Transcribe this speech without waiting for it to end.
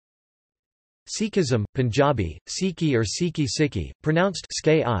Sikhism, Punjabi, Sikhi or Sikhi, pronounced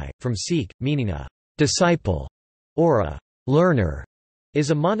Skhi, from Sikh, meaning a disciple or a learner,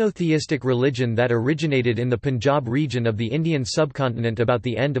 is a monotheistic religion that originated in the Punjab region of the Indian subcontinent about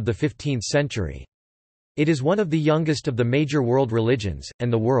the end of the 15th century. It is one of the youngest of the major world religions,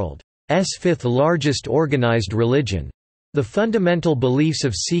 and the world's fifth largest organized religion. The fundamental beliefs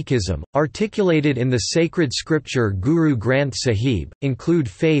of Sikhism, articulated in the sacred scripture Guru Granth Sahib, include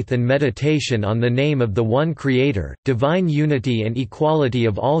faith and meditation on the name of the one Creator, divine unity and equality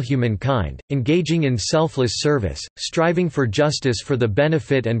of all humankind, engaging in selfless service, striving for justice for the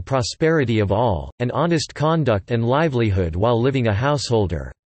benefit and prosperity of all, and honest conduct and livelihood while living a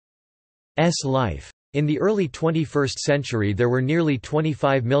householder's life. In the early 21st century there were nearly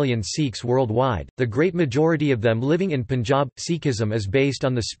 25 million Sikhs worldwide, the great majority of them living in Punjab. Sikhism is based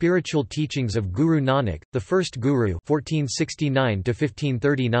on the spiritual teachings of Guru Nanak, the first Guru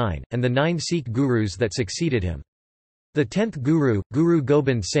 (1469–1539), and the 9 Sikh Gurus that succeeded him. The 10th Guru, Guru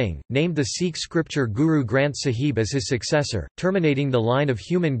Gobind Singh, named the Sikh scripture Guru Granth Sahib as his successor, terminating the line of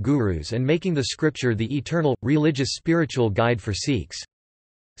human gurus and making the scripture the eternal, religious spiritual guide for Sikhs.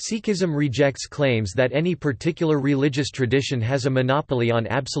 Sikhism rejects claims that any particular religious tradition has a monopoly on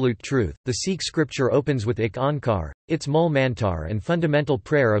absolute truth. The Sikh scripture opens with Ik Onkar, its Mul Mantar and fundamental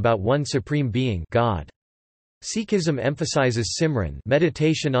prayer about one supreme being, God. Sikhism emphasizes Simran,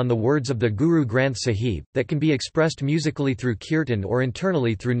 meditation on the words of the Guru Granth Sahib, that can be expressed musically through kirtan or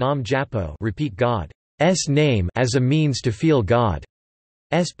internally through Nam Japo, repeat God's name as a means to feel God's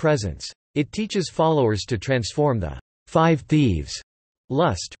presence. It teaches followers to transform the 5 thieves: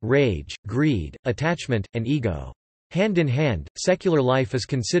 lust, rage, greed, attachment, and ego. Hand in hand, secular life is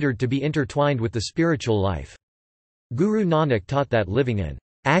considered to be intertwined with the spiritual life. Guru Nanak taught that living an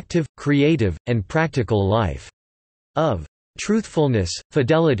active, creative, and practical life of truthfulness,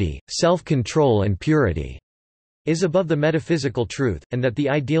 fidelity, self-control and purity is above the metaphysical truth, and that the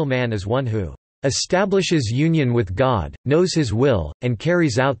ideal man is one who establishes union with God, knows his will, and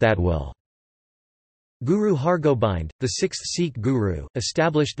carries out that will. Guru Hargobind, the 6th Sikh Guru,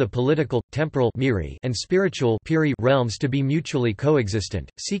 established the political, temporal and spiritual realms to be mutually coexistent.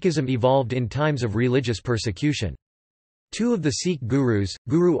 Sikhism evolved in times of religious persecution. 2 of the Sikh Gurus,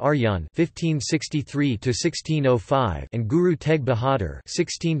 Guru Arjan (1563–1605) and Guru Tegh Bahadur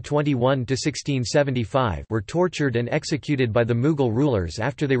 (1621–1675), were tortured and executed by the Mughal rulers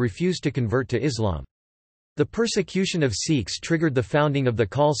after they refused to convert to Islam. The persecution of Sikhs triggered the founding of the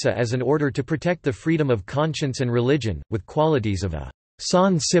Khalsa as an order to protect the freedom of conscience and religion, with qualities of a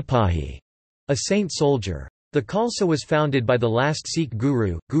Sant Sipahi, a saint soldier. The Khalsa was founded by the last Sikh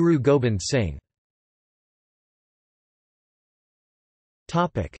Guru, Guru Gobind Singh.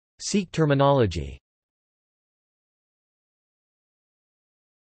 Sikh terminology.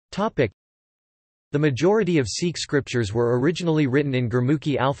 The majority of Sikh scriptures were originally written in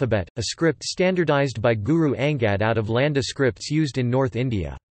Gurmukhi alphabet, a script standardized by Guru Angad out of Landa scripts used in North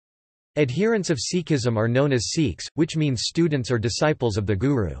India. Adherents of Sikhism are known as Sikhs, which means students or disciples of the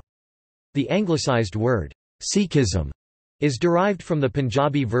Guru. The anglicized word, Sikhism, is derived from the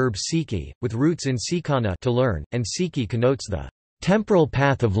Punjabi verb sikhi, with roots in sikhana to learn, and sikhi connotes the temporal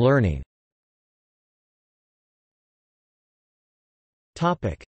path of learning.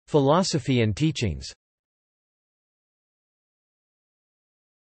 Philosophy and teachings.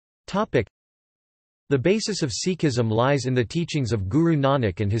 The basis of Sikhism lies in the teachings of Guru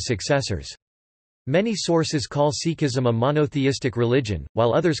Nanak and his successors. Many sources call Sikhism a monotheistic religion,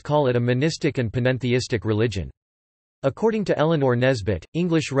 while others call it a monistic and panentheistic religion. According to Eleanor Nesbitt,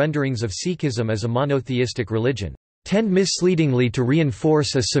 English renderings of Sikhism as a monotheistic religion tend misleadingly to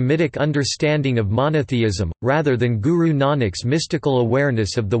reinforce a Semitic understanding of monotheism, rather than Guru Nanak's mystical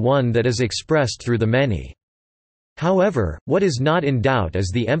awareness of the one that is expressed through the many. However, what is not in doubt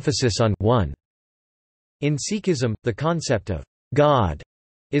is the emphasis on one. In Sikhism, the concept of God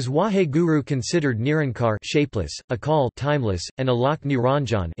is Waheguru, considered Nirankar, shapeless, Akal, timeless, and Alak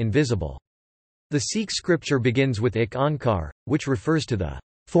Niranjan, invisible. The Sikh scripture begins with Ik Onkar, which refers to the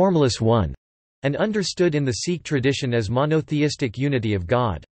formless one, and understood in the Sikh tradition as monotheistic unity of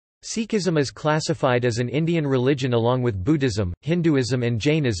God. Sikhism is classified as an Indian religion along with Buddhism, Hinduism, and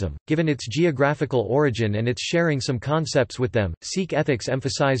Jainism, given its geographical origin and its sharing some concepts with them. Sikh ethics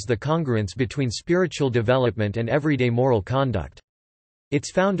emphasize the congruence between spiritual development and everyday moral conduct. Its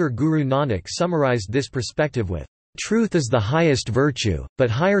founder Guru Nanak summarized this perspective with, "Truth is the highest virtue,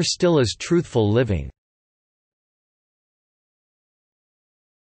 but higher still is truthful living."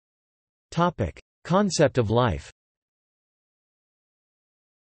 Concept of life.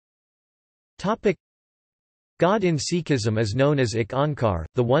 God in Sikhism is known as Ik Onkar,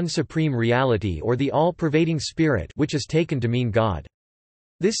 the One Supreme Reality or the all-pervading Spirit, which is taken to mean God.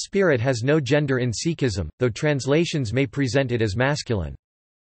 This spirit has no gender in Sikhism, though translations may present it as masculine.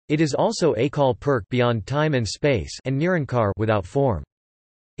 It is also Akal Purkh, beyond time and space, and Nirankar, without form.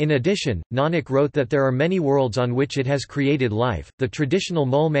 In addition, Nanak wrote that there are many worlds on which it has created life. The traditional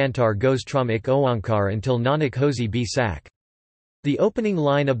Mul Mantar goes from Ik Oankar until Nanak Hosi Bi Sak. The opening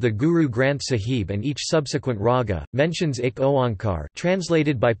line of the Guru Granth Sahib and each subsequent raga mentions Ik Oankar,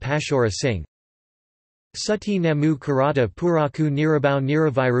 translated by Pashora Singh. Sati Namu Karata Puraku Nirabau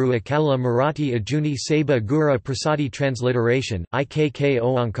Niraviru Akala Marathi Ajuni Saba Gura Prasadi. Transliteration: Ikk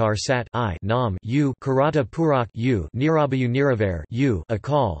Oankar Sat I Nam U Karata Purak U Nirabayu Niravar U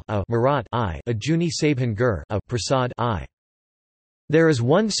Akal A Marat I Ajuni Sabhan Gur A Prasad I. There is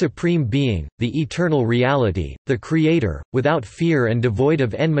one Supreme Being, the Eternal Reality, the Creator, without fear and devoid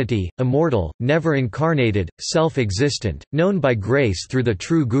of enmity, immortal, never incarnated, self-existent, known by grace through the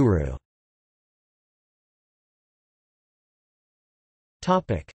true Guru.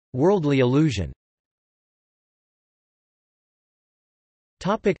 Worldly illusion.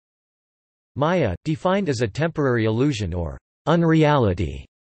 Maya, defined as a temporary illusion or unreality,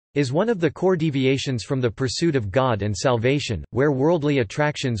 is one of the core deviations from the pursuit of God and salvation, where worldly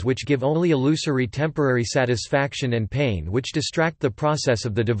attractions which give only illusory temporary satisfaction and pain which distract the process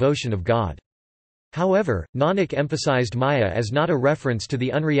of the devotion of God. However, Nanak emphasized Maya as not a reference to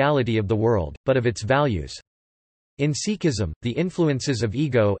the unreality of the world, but of its values. In Sikhism, the influences of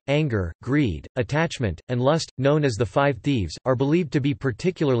ego, anger, greed, attachment, and lust, known as the five thieves, are believed to be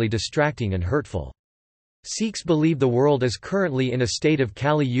particularly distracting and hurtful. Sikhs believe the world is currently in a state of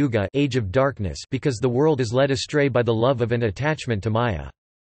Kali Yuga, age of darkness, because the world is led astray by the love of and attachment to Maya.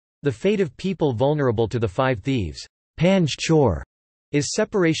 The fate of people vulnerable to the five thieves, Panj Chor, is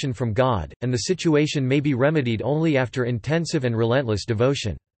separation from God, and the situation may be remedied only after intensive and relentless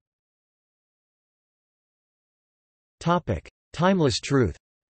devotion. Timeless truth.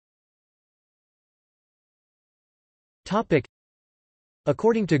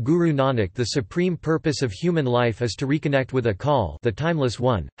 According to Guru Nanak, the supreme purpose of human life is to reconnect with Akal, the Timeless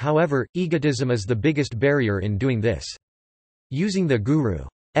One. However, egotism is the biggest barrier in doing this. Using the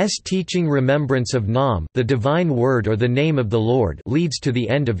Guru's teaching, remembrance of Nam, the divine word or the name of the Lord, leads to the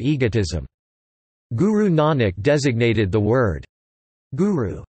end of egotism. Guru Nanak designated the word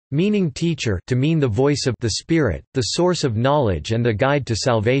Guru, meaning teacher, to mean the voice of the Spirit, the source of knowledge and the guide to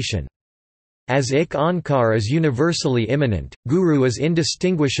salvation. As Ik Onkar is universally immanent, Guru is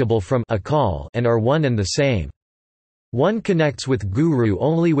indistinguishable from Akal and are one and the same. One connects with Guru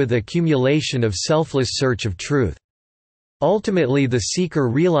only with accumulation of selfless search of truth. Ultimately the seeker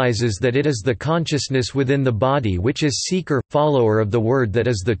realizes that it is the consciousness within the body which is seeker, follower of the word that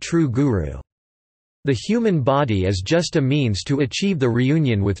is the true Guru. The human body is just a means to achieve the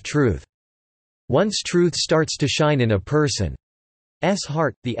reunion with truth. Once truth starts to shine in a person's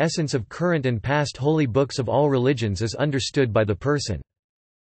heart, the essence of current and past holy books of all religions is understood by the person.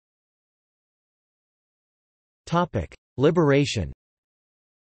 Liberation.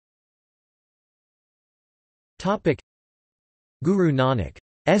 Guru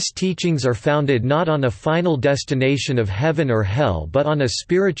Nanak's teachings are founded not on a final destination of heaven or hell but on a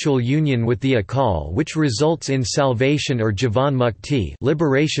spiritual union with the Akal which results in salvation or Jivan Mukti,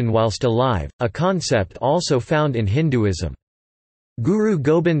 liberation whilst alive, a concept also found in Hinduism. Guru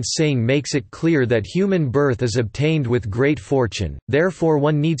Gobind Singh makes it clear that human birth is obtained with great fortune, therefore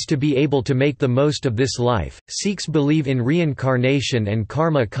one needs to be able to make the most of this life. Sikhs believe in reincarnation and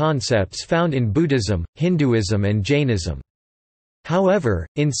karma concepts found in Buddhism, Hinduism and Jainism. However,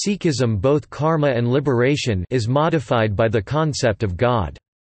 in Sikhism both karma and liberation is modified by the concept of God's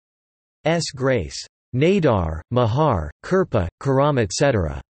grace. Nadar, Mahar, Kirpa, Karam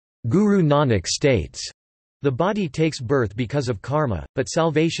etc. Guru Nanak states, "The body takes birth because of karma, but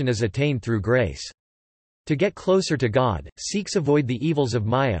salvation is attained through grace." To get closer to God, Sikhs avoid the evils of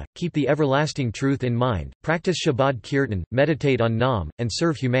Maya, keep the everlasting truth in mind, practice Shabad Kirtan, meditate on Nam, and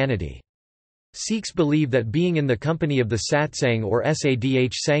serve humanity. Sikhs believe that being in the company of the satsang or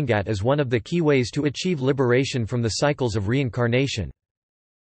sadh sangat is one of the key ways to achieve liberation from the cycles of reincarnation.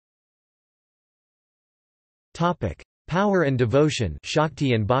 Power and devotion,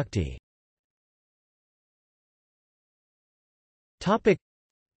 Shakti and Bhakti.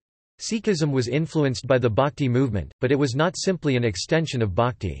 Sikhism was influenced by the Bhakti movement, but it was not simply an extension of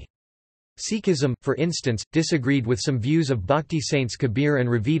Bhakti. Sikhism, for instance, disagreed with some views of Bhakti saints Kabir and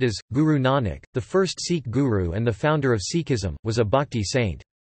Ravidas. Guru Nanak, the first Sikh guru and the founder of Sikhism, was a Bhakti saint.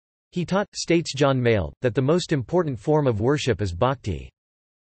 He taught, states John Mayall, that the most important form of worship is Bhakti.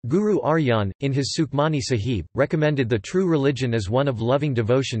 Guru Arjan, in his Sukhmani Sahib, recommended the true religion as one of loving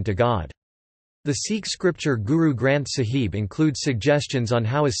devotion to God. The Sikh scripture Guru Granth Sahib includes suggestions on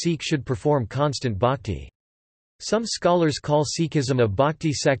how a Sikh should perform constant bhakti. Some scholars call Sikhism a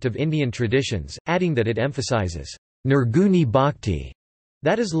bhakti sect of Indian traditions, adding that it emphasizes nirguni bhakti,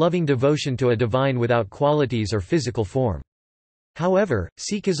 that is loving devotion to a divine without qualities or physical form. However,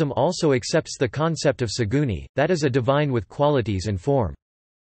 Sikhism also accepts the concept of saguni, that is a divine with qualities and form.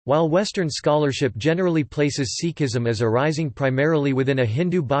 While Western scholarship generally places Sikhism as arising primarily within a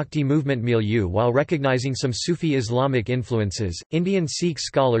Hindu bhakti movement milieu while recognizing some Sufi Islamic influences, Indian Sikh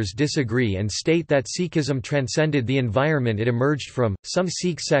scholars disagree and state that Sikhism transcended the environment it emerged from. Some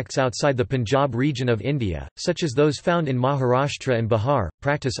Sikh sects outside the Punjab region of India, such as those found in Maharashtra and Bihar,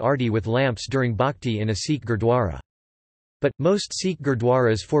 practice arti with lamps during bhakti in a Sikh gurdwara. But, most Sikh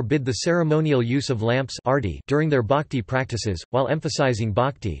gurdwaras forbid the ceremonial use of lamps arti during their bhakti practices. While emphasizing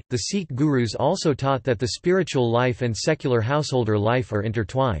bhakti, the Sikh gurus also taught that the spiritual life and secular householder life are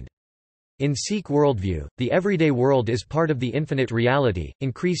intertwined. In Sikh worldview, the everyday world is part of the infinite reality.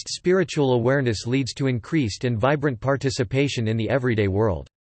 Increased spiritual awareness leads to increased and vibrant participation in the everyday world.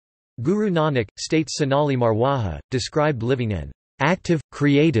 Guru Nanak, states Sonali Marwaha, described living an active,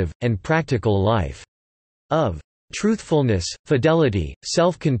 creative, and practical life of truthfulness, fidelity,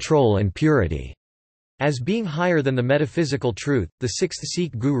 self-control and purity, as being higher than the metaphysical truth. The sixth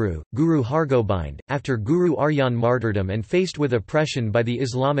Sikh guru, Guru Hargobind, after Guru Arjan martyrdom and faced with oppression by the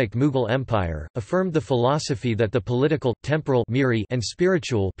Islamic Mughal Empire, affirmed the philosophy that the political, temporal and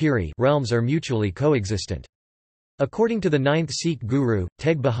spiritual realms are mutually coexistent. According to the ninth Sikh guru,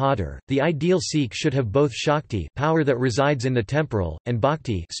 Teg Bahadur, the ideal Sikh should have both Shakti, power that resides in the temporal, and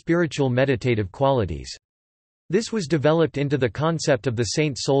Bhakti, spiritual meditative qualities. This was developed into the concept of the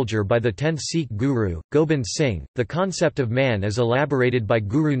saint soldier by the 10th Sikh guru, Gobind Singh. The concept of man as elaborated by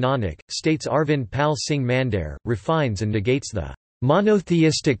Guru Nanak, states Arvind Pal Singh Mandare, refines and negates the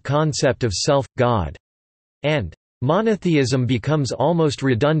monotheistic concept of self, God, and monotheism becomes almost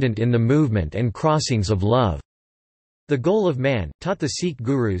redundant in the movement and crossings of love. The goal of man, taught the Sikh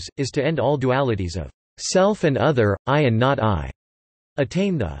gurus, is to end all dualities of self and other, I and not I.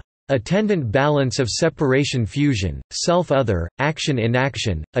 Attain the attendant balance of separation-fusion, self-other,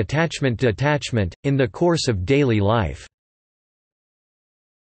 action-inaction, attachment-detachment, in the course of daily life.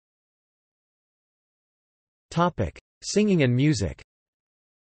 Singing and music.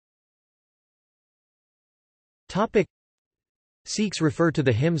 Sikhs refer to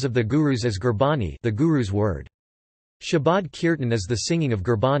the hymns of the Gurus as Gurbani, the Guru's word. Shabad Kirtan is the singing of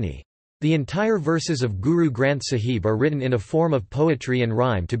Gurbani. The entire verses of Guru Granth Sahib are written in a form of poetry and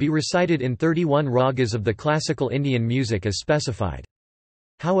rhyme to be recited in 31 ragas of the classical Indian music as specified.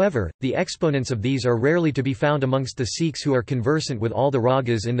 However, the exponents of these are rarely to be found amongst the Sikhs who are conversant with all the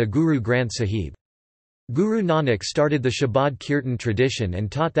ragas in the Guru Granth Sahib. Guru Nanak started the Shabad Kirtan tradition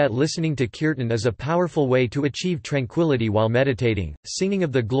and taught that listening to Kirtan is a powerful way to achieve tranquility while meditating. Singing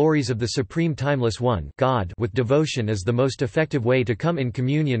of the glories of the Supreme Timeless One, God, with devotion is the most effective way to come in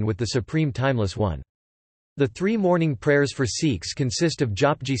communion with the Supreme Timeless One. The three morning prayers for Sikhs consist of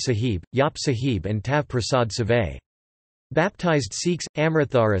Japji Sahib, Yap Sahib and Tav Prasad Savay. Baptized Sikhs,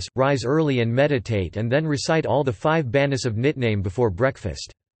 Amritharis, rise early and meditate and then recite all the 5 banis of Nitname before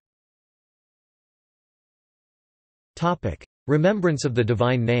breakfast. Remembrance of the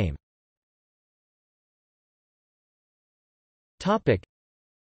divine name.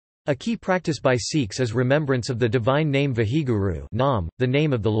 A key practice by Sikhs is remembrance of the divine name Vaheguru, Nam, the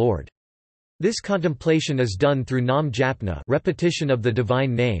name of the Lord. This contemplation is done through Nam Japna, repetition of the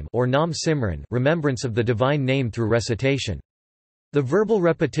divine name, or Nam Simran, remembrance of the divine name through recitation. The verbal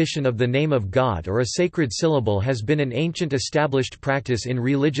repetition of the name of God or a sacred syllable has been an ancient established practice in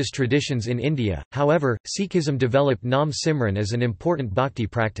religious traditions in India. However, Sikhism developed Nam Simran as an important bhakti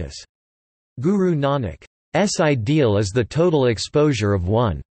practice. Guru Nanak's ideal is the total exposure of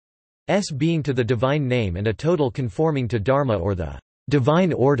one's being to the divine name and a total conforming to dharma or the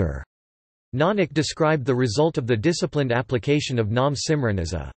divine order. Nanak described the result of the disciplined application of Nam Simran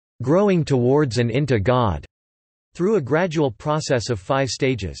as a growing towards and into God, through a gradual process of 5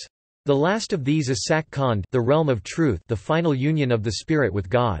 stages. The last of these is Sak Khand, the realm of truth, the final union of the spirit with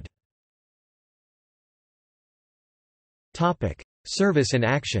God. Topic: Service and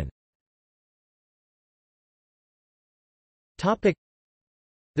action. Topic: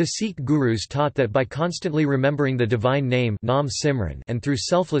 The Sikh gurus taught that by constantly remembering the divine name Nam Simran and through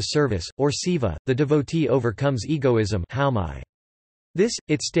selfless service, or seva, the devotee overcomes egoism. This,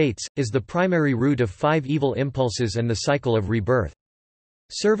 it states, is the primary root of 5 evil impulses and the cycle of rebirth.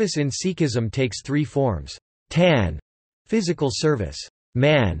 Service in Sikhism takes 3 forms. Tan, physical service.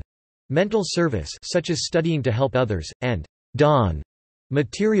 man mental service such as studying to help others, and dan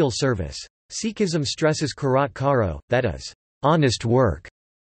material service. Sikhism stresses karat karo, that is, honest work.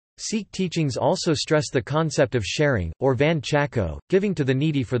 Sikh teachings also stress the concept of sharing, or van chako, giving to the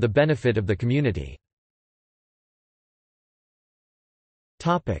needy for the benefit of the community.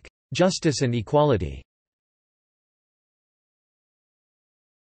 Justice and equality.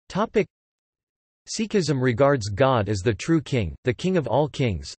 Sikhism regards God as the true king, the king of all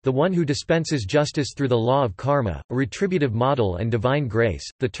kings, the one who dispenses justice through the law of karma, a retributive model and divine grace.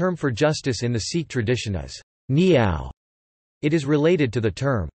 The term for justice in the Sikh tradition is nyao. It is related to the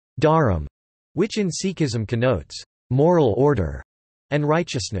term dharam, which in Sikhism connotes moral order and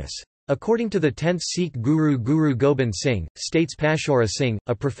righteousness. According to the 10th Sikh Guru Guru Gobind Singh, states Pashora Singh,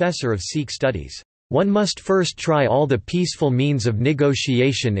 a professor of Sikh studies, "One must first try all the peaceful means of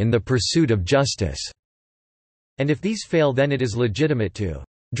negotiation in the pursuit of justice. And if these fail, then it is legitimate to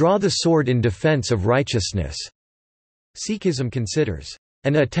draw the sword in defense of righteousness." Sikhism considers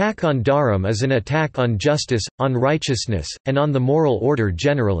an attack on dharam as an attack on justice, on righteousness, and on the moral order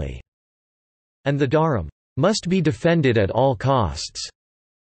generally, and the dharam must be defended at all costs.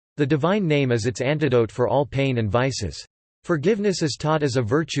 The divine name is its antidote for all pain and vices. Forgiveness is taught as a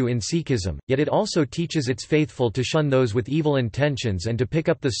virtue in Sikhism, yet it also teaches its faithful to shun those with evil intentions and to pick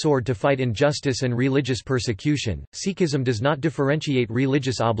up the sword to fight injustice and religious persecution. Sikhism does not differentiate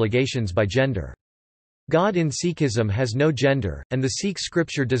religious obligations by gender. God in Sikhism has no gender, and the Sikh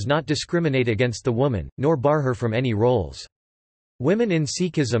scripture does not discriminate against the woman, nor bar her from any roles. Women in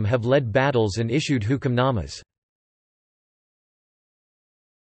Sikhism have led battles and issued hukamnamas.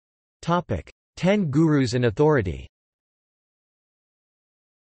 10 Gurus and authority.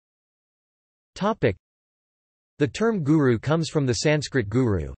 The term guru comes from the Sanskrit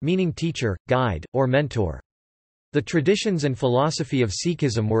guru, meaning teacher, guide, or mentor. The traditions and philosophy of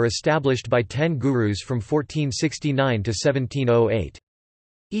Sikhism were established by 10 gurus from 1469 to 1708.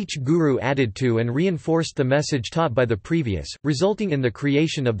 Each guru added to and reinforced the message taught by the previous, resulting in the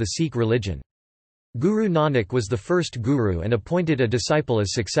creation of the Sikh religion. Guru Nanak was the first guru and appointed a disciple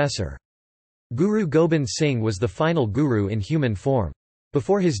as successor. Guru Gobind Singh was the final guru in human form.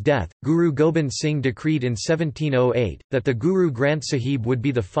 Before his death, Guru Gobind Singh decreed in 1708 that the Guru Granth Sahib would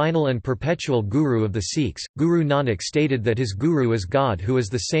be the final and perpetual guru of the Sikhs. Guru Nanak stated that his guru is God, who is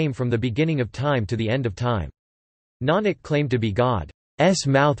the same from the beginning of time to the end of time. Nanak claimed to be God's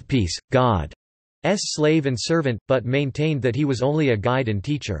mouthpiece, God's slave and servant, but maintained that he was only a guide and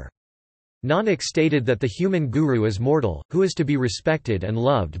teacher. Nanak stated that the human guru is mortal, who is to be respected and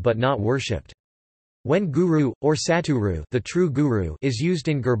loved but not worshipped. When Guru, or Satguru, the true Guru, is used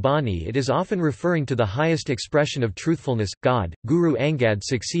in Gurbani, it is often referring to the highest expression of truthfulness, God. Guru Angad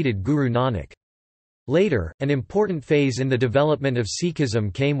succeeded Guru Nanak. Later, an important phase in the development of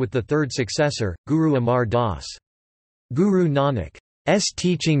Sikhism came with the third successor, Guru Amar Das. Guru Nanak's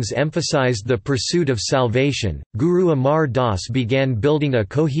teachings emphasized the pursuit of salvation. Guru Amar Das began building a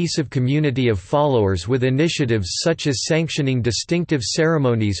cohesive community of followers with initiatives such as sanctioning distinctive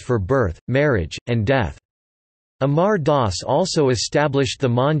ceremonies for birth, marriage, and death. Amar Das also established the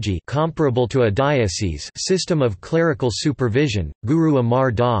Manji, comparable to a diocese, system of clerical supervision. Guru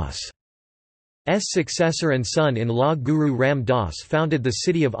Amar Das' successor and son-in-law Guru Ram Das founded the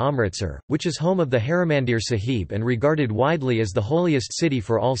city of Amritsar, which is home of the Harimandir Sahib and regarded widely as the holiest city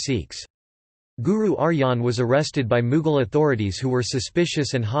for all Sikhs. Guru Arjan was arrested by Mughal authorities who were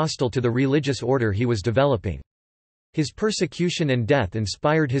suspicious and hostile to the religious order he was developing. His persecution and death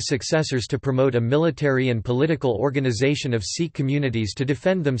inspired his successors to promote a military and political organization of Sikh communities to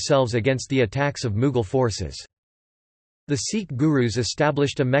defend themselves against the attacks of Mughal forces. The Sikh gurus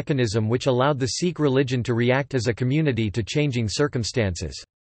established a mechanism which allowed the Sikh religion to react as a community to changing circumstances.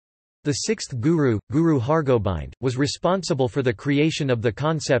 The sixth guru, Guru Hargobind, was responsible for the creation of the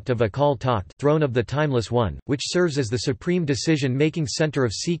concept of Akal Takht, throne of the Timeless One, which serves as the supreme decision-making centre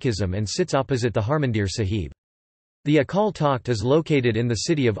of Sikhism and sits opposite the Harmandir Sahib. The Akal Takht is located in the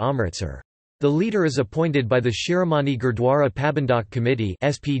city of Amritsar. The leader is appointed by the Shiromani Gurdwara Pabandak Committee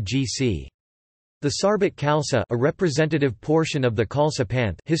 (SPGC). The Sarbat Khalsa, a representative portion of the Khalsa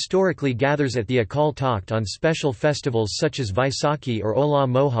Panth, historically gathers at the Akal Takht on special festivals such as Vaisakhi or Ola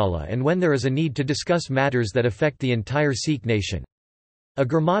Mohalla and when there is a need to discuss matters that affect the entire Sikh nation. A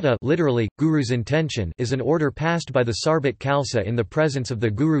Gurmata, literally, Guru's intention, is an order passed by the Sarbat Khalsa in the presence of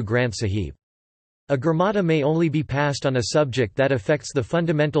the Guru Granth Sahib. A Gurmata may only be passed on a subject that affects the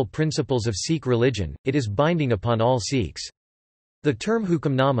fundamental principles of Sikh religion. It is binding upon all Sikhs. The term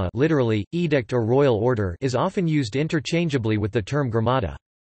hukamnama, literally, edict or royal order, is often used interchangeably with the term Gurmata.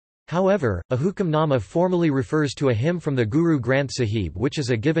 However, a hukamnama formally refers to a hymn from the Guru Granth Sahib which is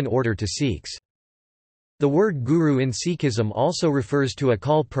a given order to Sikhs. The word guru in Sikhism also refers to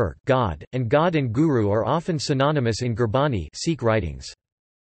Akal Purkh, God, and God and Guru are often synonymous in Gurbani Sikh writings.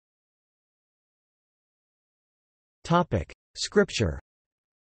 Scripture.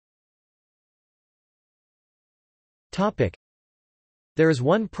 There is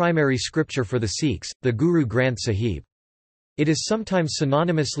one primary scripture for the Sikhs, the Guru Granth Sahib. It is sometimes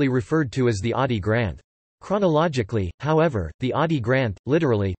synonymously referred to as the Adi Granth. Chronologically, however, the Adi Granth,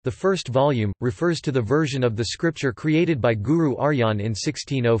 literally, the first volume, refers to the version of the scripture created by Guru Arjan in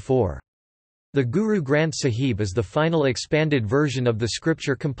 1604. The Guru Granth Sahib is the final expanded version of the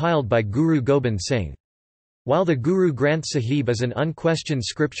scripture compiled by Guru Gobind Singh. While the Guru Granth Sahib is an unquestioned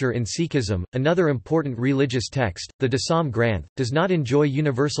scripture in Sikhism, another important religious text, the Dasam Granth, does not enjoy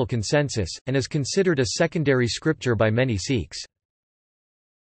universal consensus, and is considered a secondary scripture by many Sikhs.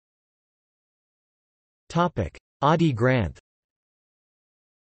 Adi Granth.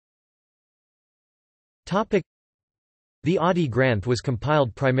 The Adi Granth was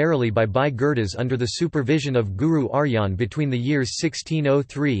compiled primarily by Bhai Gurdas under the supervision of Guru Arjan between the years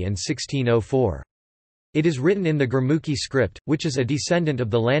 1603 and 1604. It is written in the Gurmukhi script, which is a descendant of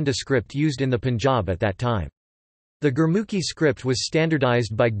the Landa script used in the Punjab at that time. The Gurmukhi script was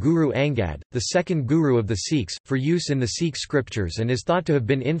standardized by Guru Angad, the second guru of the Sikhs, for use in the Sikh scriptures and is thought to have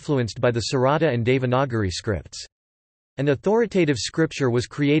been influenced by the Sarada and Devanagari scripts. An authoritative scripture was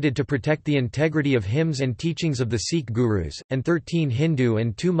created to protect the integrity of hymns and teachings of the Sikh gurus, and 13 Hindu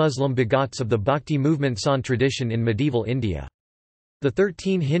and 2 Muslim begats of the Bhakti movement Sant tradition in medieval India. The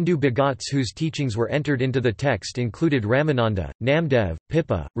 13 Hindu begats whose teachings were entered into the text included Ramananda, Namdev,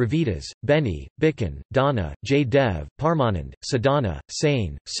 Pippa, Ravidas, Beni, Bikan, Dana, Jay Dev, Parmanand, Sadhana,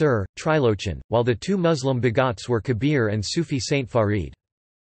 Sain, Sir, Trilochan, while the 2 Muslim begats were Kabir and Sufi Saint Farid.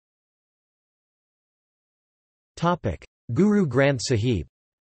 Guru Granth Sahib.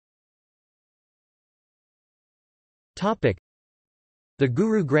 The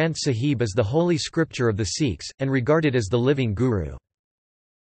Guru Granth Sahib is the holy scripture of the Sikhs, and regarded as the living guru.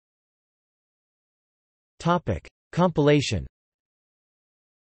 Compilation.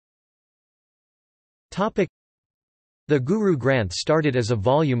 The Guru Granth started as a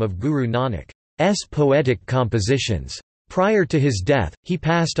volume of Guru Nanak's poetic compositions. Prior to his death, he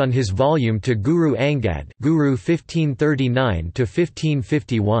passed on his volume to Guru Angad, Guru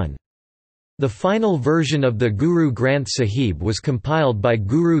 1539–1551. The final version of the Guru Granth Sahib was compiled by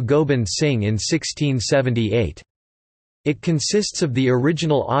Guru Gobind Singh in 1678. It consists of the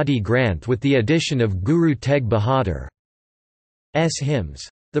original Adi Granth with the addition of Guru Tegh Bahadur's hymns.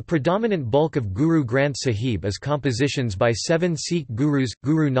 The predominant bulk of Guru Granth Sahib is compositions by 7 Sikh gurus,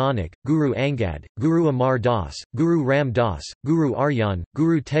 Guru Nanak, Guru Angad, Guru Amar Das, Guru Ram Das, Guru Arjan,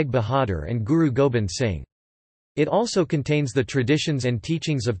 Guru Tegh Bahadur and Guru Gobind Singh. It also contains the traditions and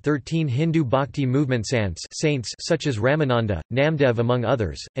teachings of 13 Hindu Bhakti movement saints such as Ramananda, Namdev among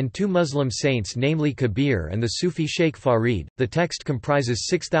others, and 2 Muslim saints namely Kabir and the Sufi Sheikh Farid. The text comprises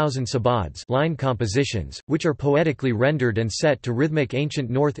 6,000 sabads line compositions, which are poetically rendered and set to rhythmic ancient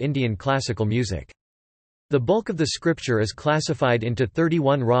North Indian classical music. The bulk of the scripture is classified into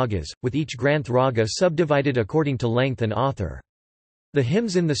 31 ragas, with each Granth raga subdivided according to length and author. The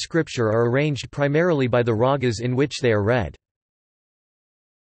hymns in the scripture are arranged primarily by the ragas in which they are read.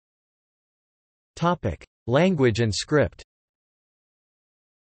 Language and script.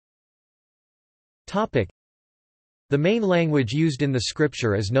 The main language used in the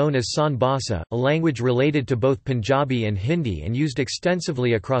scripture is known as San Bhasa, a language related to both Punjabi and Hindi and used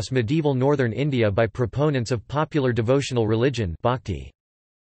extensively across medieval northern India by proponents of popular devotional religion bhakti.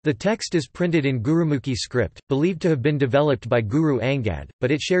 The text is printed in Gurumukhi script, believed to have been developed by Guru Angad,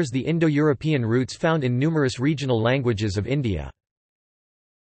 but it shares the Indo-European roots found in numerous regional languages of India.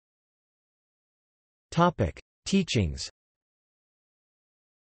 Teachings.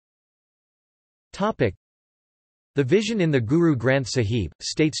 The vision in the Guru Granth Sahib,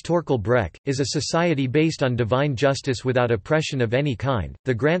 states Torkil Breck, is a society based on divine justice without oppression of any kind.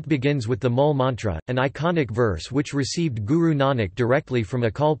 The Granth begins with the Mul Mantra, an iconic verse which received Guru Nanak directly from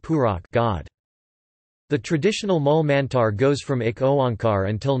Akal Purkh, God. The traditional Mul Mantar goes from Ik Oankar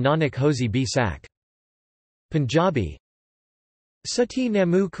until Nanak Hosi Bi Sak. Punjabi. Sati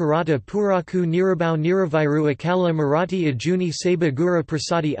Namu Karata Puraku Nirabau Niraviru Akala Marathi Ajuni Seba Gura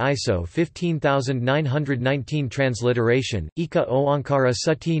Prasadi ISO 15919 Transliteration, Ika Oankara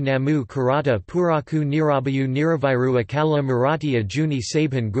Sati Namu Karata Puraku Nirabayu Niraviru Akala Marathi Ajuni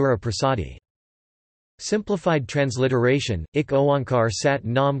Sabhan Gura Prasadi. Simplified transliteration, Ik Oankar Sat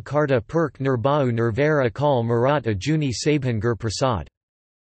Nam Karta Purk Nirbau Nirvara Akal Marat Ajuni Sabhan Gur Prasad.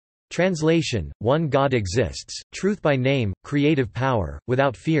 Translation: One God exists, truth by name, creative power,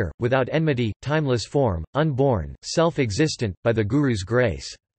 without fear, without enmity, timeless form, unborn, self-existent, by the Guru's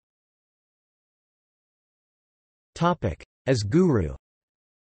grace. As Guru.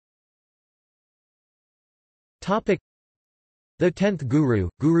 The 10th Guru,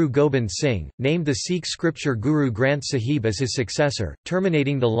 Guru Gobind Singh, named the Sikh scripture Guru Granth Sahib as his successor,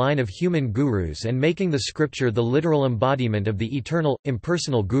 terminating the line of human gurus and making the scripture the literal embodiment of the eternal,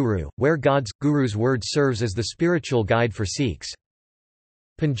 impersonal Guru, where God's, Guru's word serves as the spiritual guide for Sikhs.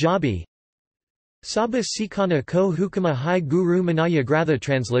 Punjabi Sab Sikhana ko hukam hai Guru manaya gratha.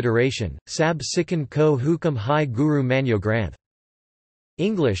 Transliteration, Sab Sikhan ko hukam hai Guru manyo Granth.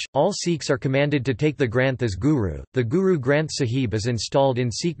 English, all Sikhs are commanded to take the Granth as Guru. The Guru Granth Sahib is installed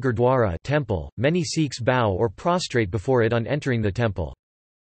in Sikh Gurdwara temple. Many Sikhs bow or prostrate before it on entering the temple.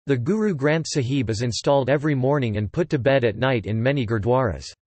 The Guru Granth Sahib is installed every morning and put to bed at night in many Gurdwaras.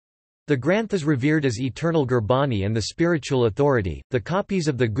 The Granth is revered as eternal Gurbani and the spiritual authority. The copies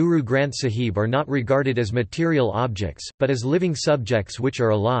of the Guru Granth Sahib are not regarded as material objects, but as living subjects which are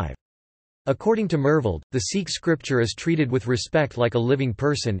alive. According to Mervold, the Sikh scripture is treated with respect like a living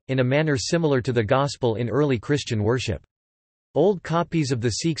person, in a manner similar to the Gospel in early Christian worship. Old copies of the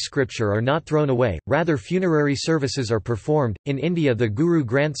Sikh scripture are not thrown away, rather funerary services are performed. In India, the Guru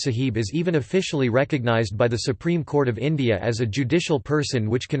Granth Sahib is even officially recognized by the Supreme Court of India as a judicial person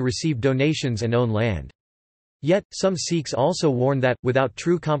which can receive donations and own land. Yet, some Sikhs also warn that, without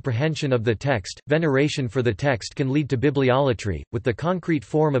true comprehension of the text, veneration for the text can lead to bibliolatry, with the concrete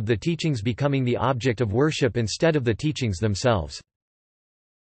form of the teachings becoming the object of worship instead of the teachings themselves.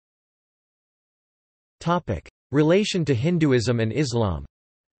 Relation to Hinduism and Islam.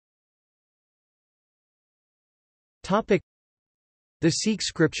 The Sikh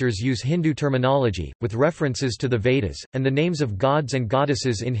scriptures use Hindu terminology, with references to the Vedas, and the names of gods and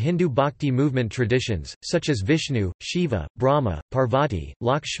goddesses in Hindu bhakti movement traditions, such as Vishnu, Shiva, Brahma, Parvati,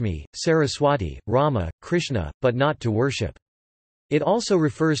 Lakshmi, Saraswati, Rama, Krishna, but not to worship. It also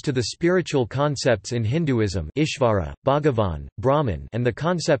refers to the spiritual concepts in Hinduism, Ishvara, Bhagavan, Brahman, and the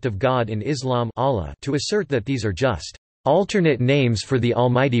concept of God in Islam, Allah, to assert that these are just alternate names for the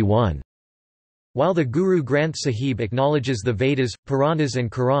Almighty One. While the Guru Granth Sahib acknowledges the Vedas, Puranas and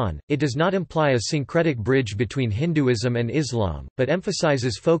Quran, it does not imply a syncretic bridge between Hinduism and Islam, but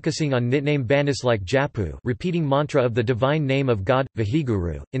emphasizes focusing on nitname banis like Japu, repeating mantra of the divine name of God,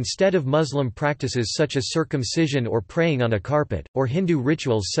 Vaheguru, instead of Muslim practices such as circumcision or praying on a carpet, or Hindu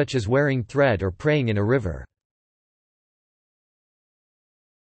rituals such as wearing thread or praying in a river.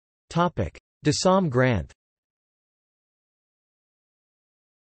 Dasam Granth.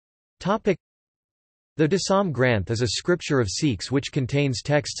 The Dasam Granth is a scripture of Sikhs which contains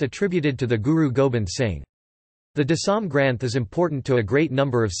texts attributed to the Guru Gobind Singh. The Dasam Granth is important to a great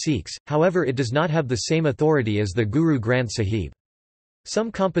number of Sikhs, however it does not have the same authority as the Guru Granth Sahib. Some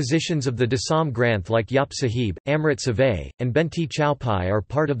compositions of the Dasam Granth like Jap Sahib, Amrit Savay, and Benti Chaupai are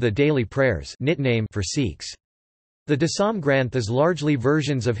part of the daily prayers nitname for Sikhs. The Dasam Granth is largely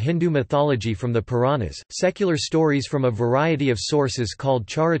versions of Hindu mythology from the Puranas, secular stories from a variety of sources called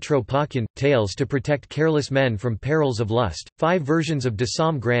Charitropakyan, tales to protect careless men from perils of lust. 5 versions of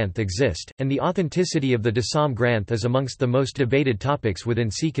Dasam Granth exist, and the authenticity of the Dasam Granth is amongst the most debated topics within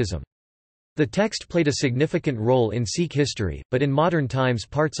Sikhism. The text played a significant role in Sikh history, but in modern times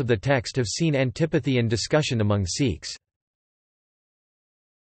parts of the text have seen antipathy and discussion among Sikhs.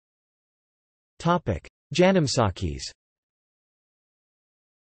 Janamsakhis.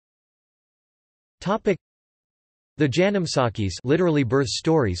 The Janamsakhis, literally birth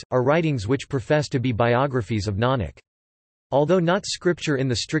stories, are writings which profess to be biographies of Nanak. Although not scripture in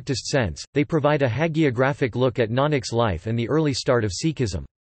the strictest sense, they provide a hagiographic look at Nanak's life and the early start of Sikhism.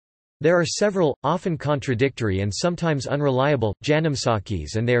 There are several, often contradictory and sometimes unreliable,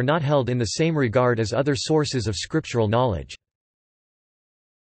 Janamsakhis, and they are not held in the same regard as other sources of scriptural knowledge.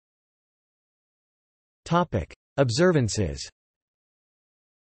 Observances.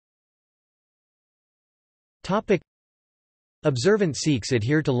 Observant Sikhs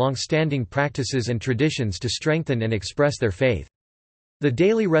adhere to long-standing practices and traditions to strengthen and express their faith. The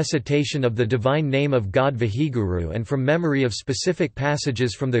daily recitation of the divine name of God Vaheguru and from memory of specific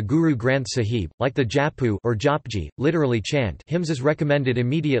passages from the Guru Granth Sahib, like the Japu or Japji, literally chant hymns, is recommended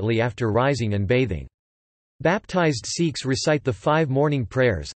immediately after rising and bathing. Baptized Sikhs recite the 5 morning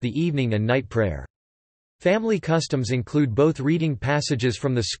prayers, the evening and night prayer. Family customs include both reading passages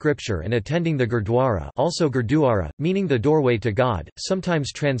from the scripture and attending the Gurdwara, also Gurdwara, meaning the doorway to God,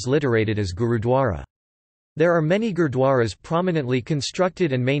 sometimes transliterated as Gurudwara. There are many Gurdwaras prominently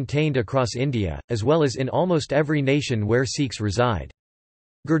constructed and maintained across India, as well as in almost every nation where Sikhs reside.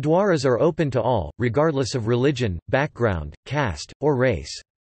 Gurdwaras are open to all, regardless of religion, background, caste, or race.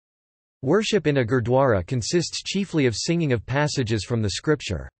 Worship in a gurdwara consists chiefly of singing of passages from the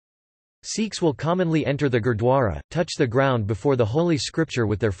scripture. Sikhs will commonly enter the gurdwara, touch the ground before the holy scripture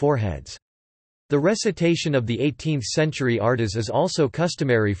with their foreheads. The recitation of the 18th-century ardas is also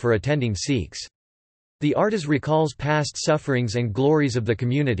customary for attending Sikhs. The ardas recalls past sufferings and glories of the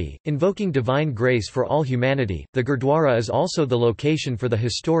community, invoking divine grace for all humanity. The gurdwara is also the location for the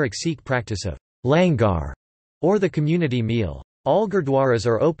historic Sikh practice of langar, or the community meal. All gurdwaras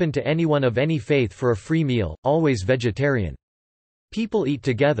are open to anyone of any faith for a free meal, always vegetarian. People eat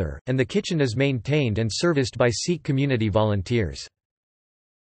together, and the kitchen is maintained and serviced by Sikh community volunteers.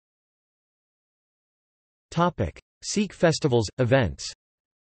 Sikh festivals, events.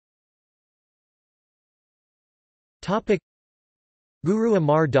 Guru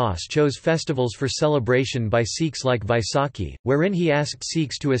Amar Das chose festivals for celebration by Sikhs like Vaisakhi, wherein he asked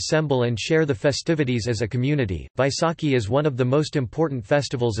Sikhs to assemble and share the festivities as a community. Vaisakhi is one of the most important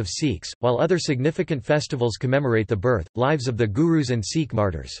festivals of Sikhs, while other significant festivals commemorate the birth, lives of the Gurus and Sikh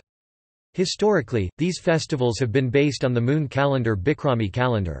martyrs. Historically, these festivals have been based on the moon calendar Bikrami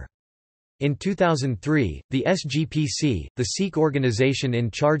calendar. In 2003, the SGPC, the Sikh organization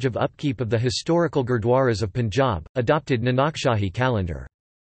in charge of upkeep of the historical Gurdwaras of Punjab, adopted Nanakshahi calendar.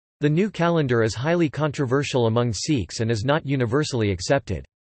 The new calendar is highly controversial among Sikhs and is not universally accepted.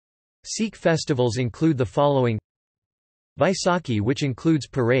 Sikh festivals include the following. Vaisakhi, which includes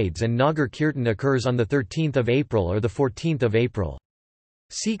parades and Nagar Kirtan, occurs on 13 April or 14 April.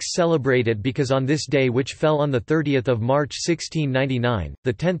 Sikhs celebrate it because on this day, which fell on 30 March 1699,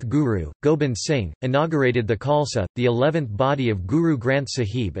 the 10th Guru, Gobind Singh, inaugurated the Khalsa, the 11th body of Guru Granth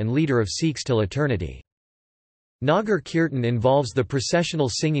Sahib and leader of Sikhs till eternity. Nagar Kirtan involves the processional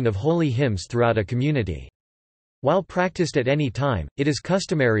singing of holy hymns throughout a community. While practiced at any time, it is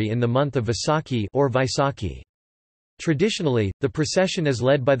customary in the month of Vaisakhi or Vaisakhi. Traditionally, the procession is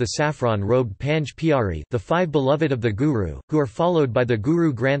led by the saffron-robed Panj Pyari, the five beloved of the Guru, who are followed by the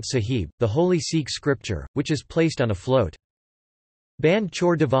Guru Granth Sahib, the holy Sikh scripture, which is placed on a float. Band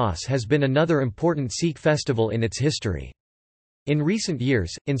Chor Divas has been another important Sikh festival in its history. In recent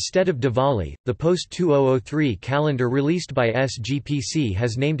years, instead of Diwali, the post-2003 calendar released by SGPC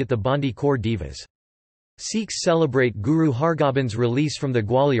has named it the Bandi Chor Divas. Sikhs celebrate Guru Hargobind's release from the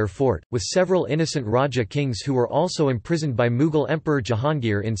Gwalior fort, with several innocent Raja kings who were also imprisoned by Mughal Emperor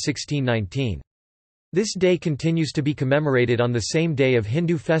Jahangir in 1619. This day continues to be commemorated on the same day of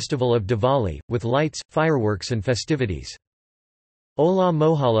Hindu festival of Diwali, with lights, fireworks and festivities. Hola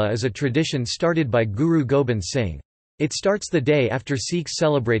Mohalla is a tradition started by Guru Gobind Singh. It starts the day after Sikhs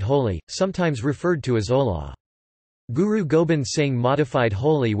celebrate Holi, sometimes referred to as Hola. Guru Gobind Singh modified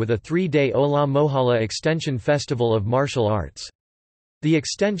Holi with a 3-day Hola Mohalla extension festival of martial arts. The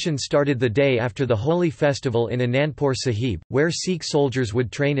extension started the day after the Holi festival in Anandpur Sahib, where Sikh soldiers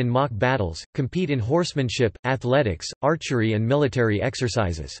would train in mock battles, compete in horsemanship, athletics, archery and military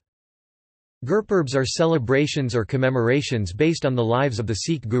exercises. Gurpurbs are celebrations or commemorations based on the lives of the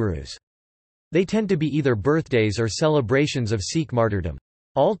Sikh Gurus. They tend to be either birthdays or celebrations of Sikh martyrdom.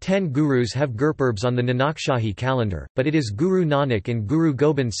 All 10 Gurus have Gurpurbs on the Nanakshahi calendar, but it is Guru Nanak and Guru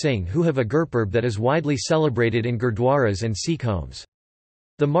Gobind Singh who have a Gurpurb that is widely celebrated in Gurdwaras and Sikh homes.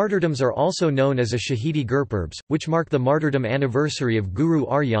 The martyrdoms are also known as a Shahidi Gurpurbs, which mark the martyrdom anniversary of Guru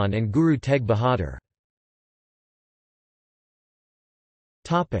Arjan and Guru Tegh Bahadur.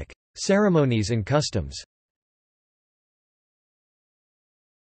 Ceremonies and customs.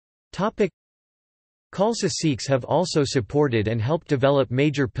 Khalsa Sikhs have also supported and helped develop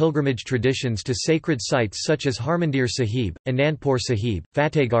major pilgrimage traditions to sacred sites such as Harmandir Sahib, Anandpur Sahib,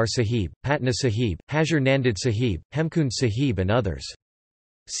 Fatehgarh Sahib, Patna Sahib, Hazur Nanded Sahib, Hemkund Sahib and others.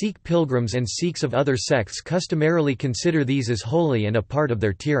 Sikh pilgrims and Sikhs of other sects customarily consider these as holy and a part of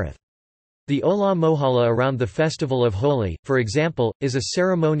their tirath. The Hola Mohalla around the festival of Holi, for example, is a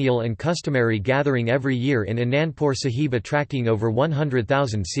ceremonial and customary gathering every year in Anandpur Sahib attracting over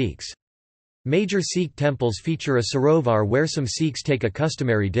 100,000 Sikhs. Major Sikh temples feature a sarovar where some Sikhs take a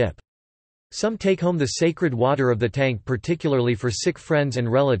customary dip. Some take home the sacred water of the tank particularly for Sikh friends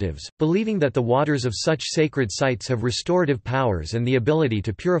and relatives, believing that the waters of such sacred sites have restorative powers and the ability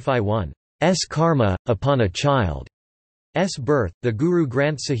to purify one's karma. Upon a child's birth, the Guru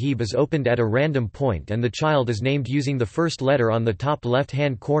Granth Sahib is opened at a random point and the child is named using the first letter on the top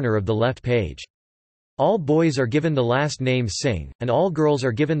left-hand corner of the left page. All boys are given the last name Singh, and all girls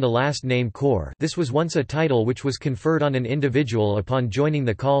are given the last name Kaur. This was once a title which was conferred on an individual upon joining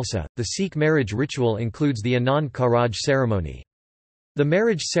the Khalsa. The Sikh marriage ritual includes the Anand Karaj ceremony. The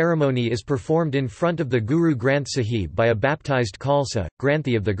marriage ceremony is performed in front of the Guru Granth Sahib by a baptized Khalsa,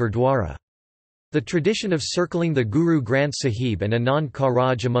 Granthi of the Gurdwara. The tradition of circling the Guru Granth Sahib and Anand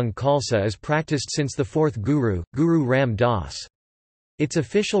Karaj among Khalsa is practiced since the fourth Guru, Guru Ram Das. Its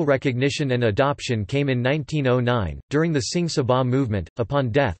official recognition and adoption came in 1909, during the Singh Sabha movement. Upon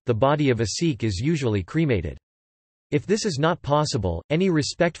death, the body of a Sikh is usually cremated. If this is not possible, any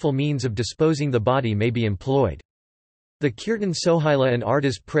respectful means of disposing the body may be employed. The Kirtan Sohila and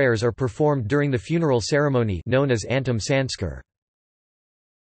Ardas prayers are performed during the funeral ceremony known as Antam Sanskar.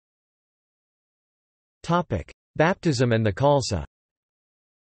 Baptism and the Khalsa.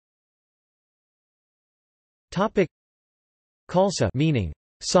 Khalsa, meaning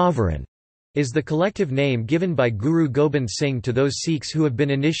sovereign, is the collective name given by Guru Gobind Singh to those Sikhs who have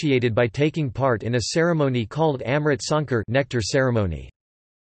been initiated by taking part in a ceremony called Amrit Sankar, nectar ceremony.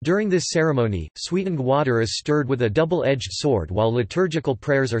 During this ceremony, sweetened water is stirred with a double-edged sword while liturgical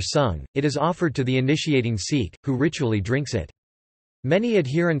prayers are sung. It is offered to the initiating Sikh, who ritually drinks it. Many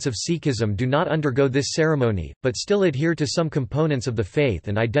adherents of Sikhism do not undergo this ceremony, but still adhere to some components of the faith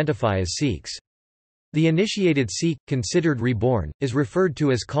and identify as Sikhs. The initiated Sikh, considered reborn, is referred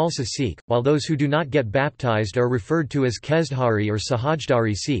to as Khalsa Sikh, while those who do not get baptized are referred to as Kesdhari or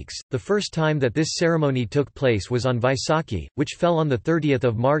Sahajdari Sikhs. The first time that this ceremony took place was on Vaisakhi, which fell on 30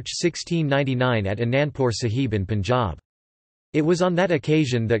 March 1699 at Anandpur Sahib in Punjab. It was on that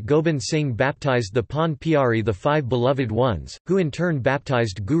occasion that Gobind Singh baptized the Pan Pyari, the five beloved ones, who in turn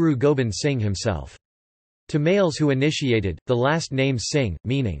baptized Guru Gobind Singh himself. To males who initiated, the last name Singh,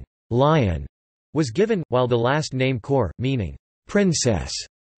 meaning lion, was given, while the last name Kaur, meaning princess,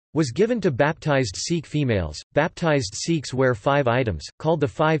 was given to baptized Sikh females. Baptized Sikhs wear 5 items, called the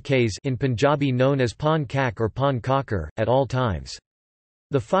 5 Ks in Punjabi known as Pan Kak or Pan Kakar, at all times.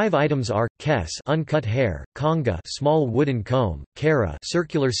 The 5 items are kes, uncut hair; kanga, small wooden comb; kara,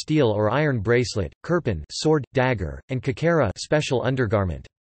 circular steel or iron bracelet; kirpan, sword, dagger; and kakara, special undergarment.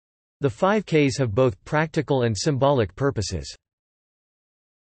 The 5 Ks have both practical and symbolic purposes.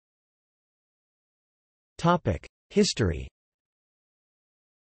 History.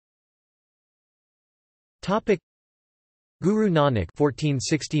 Guru Nanak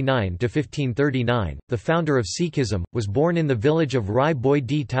 (1469–1539), the founder of Sikhism, was born in the village of Rai Boi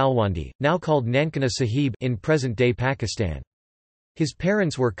di Talwandi, now called Nankana Sahib in present-day Pakistan. His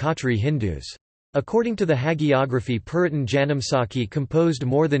parents were Khatri Hindus. According to the hagiography Puritan Janamsakhi composed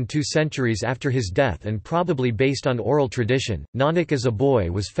more than 2 centuries after his death and probably based on oral tradition, Nanak as a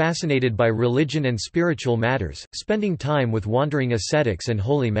boy was fascinated by religion and spiritual matters, spending time with wandering ascetics and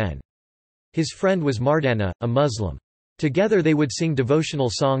holy men. His friend was Mardana, a Muslim. Together they would sing devotional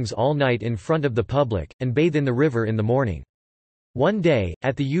songs all night in front of the public, and bathe in the river in the morning. One day,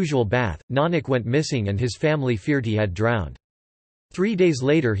 at the usual bath, Nanak went missing and his family feared he had drowned. 3 days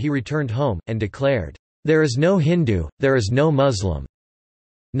later he returned home, and declared, "There is no Hindu, there is no Muslim.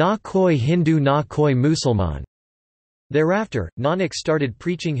 Na koi Hindu na koi Musalman." Thereafter, Nanak started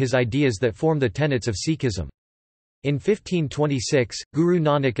preaching his ideas that form the tenets of Sikhism. In 1526, Guru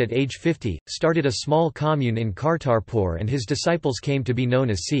Nanak at age 50, started a small commune in Kartarpur and his disciples came to be known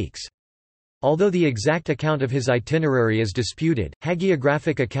as Sikhs. Although the exact account of his itinerary is disputed,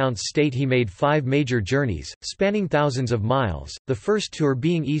 hagiographic accounts state he made 5 major journeys, spanning thousands of miles, the first tour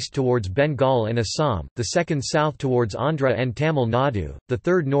being east towards Bengal and Assam, the second south towards Andhra and Tamil Nadu, the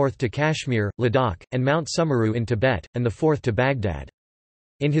third north to Kashmir, Ladakh, and Mount Sumeru in Tibet, and the fourth to Baghdad.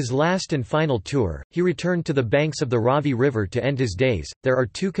 In his last and final tour, he returned to the banks of the Ravi River to end his days. There are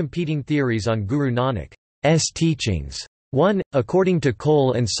 2 competing theories on Guru Nanak's teachings. One, according to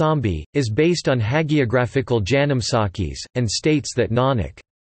Cole and Sambi, is based on hagiographical Janamsakhis, and states that Nanak's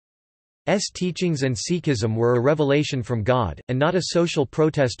teachings and Sikhism were a revelation from God, and not a social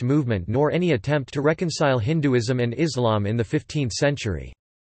protest movement nor any attempt to reconcile Hinduism and Islam in the 15th century.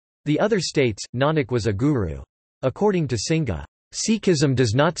 The other states, Nanak was a guru. According to Singha, Sikhism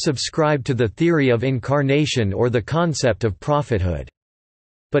does not subscribe to the theory of incarnation or the concept of prophethood.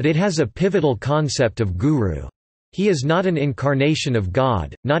 But it has a pivotal concept of guru. He is not an incarnation of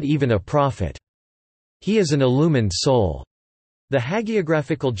God, not even a prophet. He is an illumined soul. The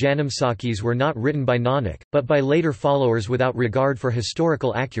hagiographical Janamsakhis were not written by Nanak, but by later followers without regard for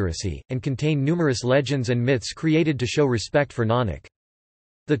historical accuracy, and contain numerous legends and myths created to show respect for Nanak.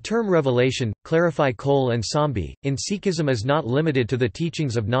 The term revelation, clarify Cole and Sambi, in Sikhism is not limited to the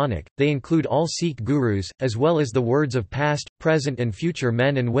teachings of Nanak, they include all Sikh gurus, as well as the words of past, present and future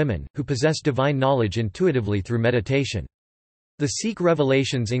men and women, who possess divine knowledge intuitively through meditation. The Sikh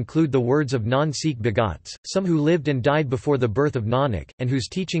revelations include the words of non-Sikh begats, some who lived and died before the birth of Nanak, and whose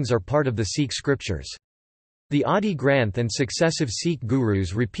teachings are part of the Sikh scriptures. The Adi Granth and successive Sikh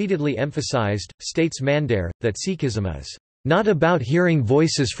gurus repeatedly emphasized, states Mandare, that Sikhism is not about hearing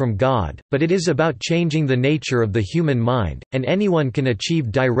voices from God, but it is about changing the nature of the human mind, and anyone can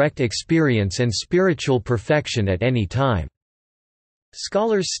achieve direct experience and spiritual perfection at any time.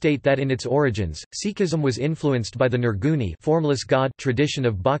 Scholars state that in its origins, Sikhism was influenced by the Nirguni formless God tradition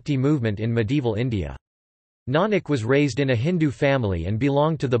of Bhakti movement in medieval India. Nanak was raised in a Hindu family and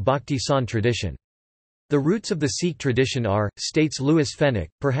belonged to the Bhakti Sant tradition. The roots of the Sikh tradition are, states Louis Fenwick,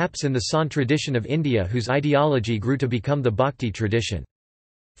 perhaps in the Sant tradition of India whose ideology grew to become the Bhakti tradition.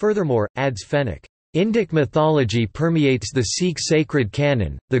 Furthermore, adds Fenwick, Indic mythology permeates the Sikh sacred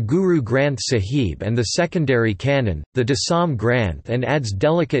canon, the Guru Granth Sahib and the secondary canon, the Dasam Granth, and adds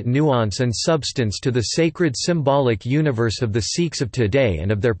delicate nuance and substance to the sacred symbolic universe of the Sikhs of today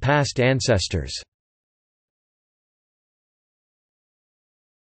and of their past ancestors.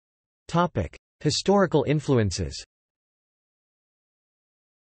 Historical influences.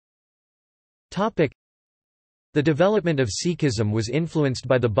 The development of Sikhism was influenced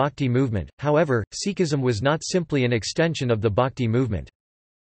by the Bhakti movement, however, Sikhism was not simply an extension of the Bhakti movement.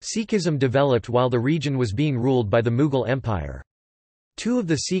 Sikhism developed while the region was being ruled by the Mughal Empire. Two of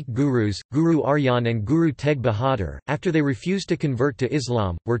the Sikh gurus, Guru Arjan and Guru Tegh Bahadur, after they refused to convert to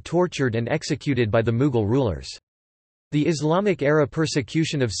Islam, were tortured and executed by the Mughal rulers. The Islamic-era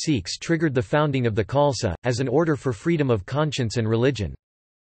persecution of Sikhs triggered the founding of the Khalsa, as an order for freedom of conscience and religion.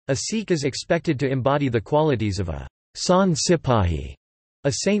 A Sikh is expected to embody the qualities of a Sant Sipahi,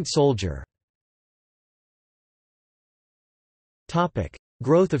 a saint soldier.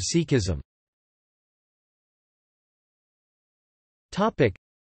 Growth of Sikhism.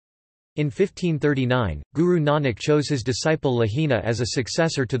 In 1539, Guru Nanak chose his disciple Lahina as a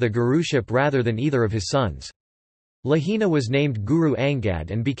successor to the guruship rather than either of his sons. Lahina was named Guru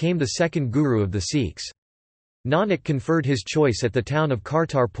Angad and became the second guru of the Sikhs. Nanak conferred his choice at the town of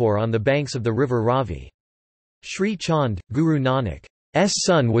Kartarpur on the banks of the river Ravi. Sri Chand, Guru Nanak's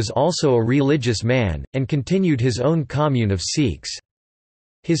son, was also a religious man, and continued his own commune of Sikhs.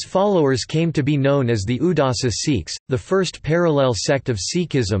 His followers came to be known as the Udasa Sikhs, the first parallel sect of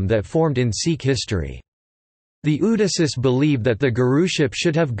Sikhism that formed in Sikh history. The Udasis believe that the guruship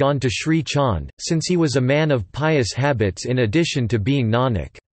should have gone to Sri Chand, since he was a man of pious habits in addition to being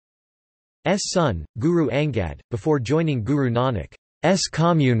Nanak's son. Guru Angad, before joining Guru Nanak's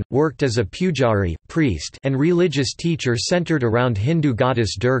commune, worked as a pujari priest and religious teacher centered around Hindu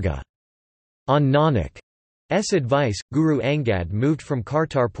goddess Durga. On Nanak's advice, Guru Angad moved from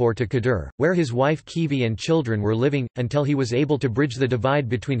Kartarpur to Kadur, where his wife Kivi and children were living, until he was able to bridge the divide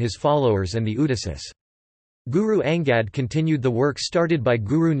between his followers and the Udasis. Guru Angad continued the work started by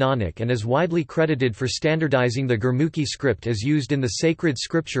Guru Nanak and is widely credited for standardizing the Gurmukhi script as used in the sacred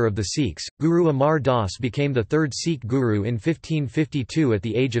scripture of the Sikhs. Guru Amar Das became the third Sikh guru in 1552 at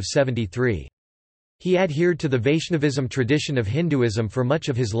the age of 73. He adhered to the Vaishnavism tradition of Hinduism for much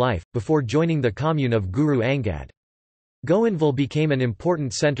of his life, before joining the commune of Guru Angad. Goindwal became an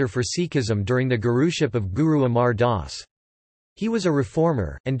important centre for Sikhism during the guruship of Guru Amar Das. He was a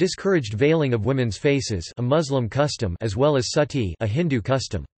reformer, and discouraged veiling of women's faces, a Muslim custom, as well as sati, a Hindu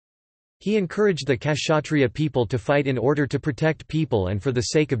custom. He encouraged the Kshatriya people to fight in order to protect people and for the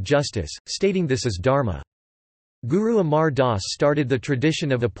sake of justice, stating this as dharma. Guru Amar Das started the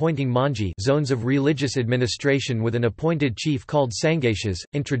tradition of appointing manji, zones of religious administration with an appointed chief called Sangeshas,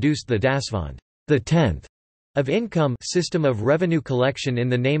 introduced the Dasvand, the 10th of income system of revenue collection in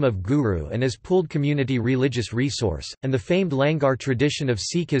the name of Guru and as pooled community religious resource, and the famed Langar tradition of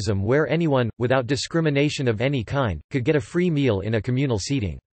Sikhism where anyone, without discrimination of any kind, could get a free meal in a communal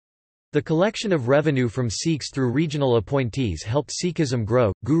seating. The collection of revenue from Sikhs through regional appointees helped Sikhism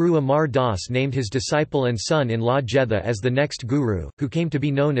grow. Guru Amar Das named his disciple and son-in-law Jetha as the next guru, who came to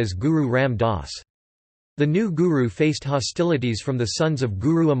be known as Guru Ram Das. The new guru faced hostilities from the sons of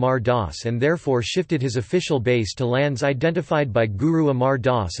Guru Amar Das and therefore shifted his official base to lands identified by Guru Amar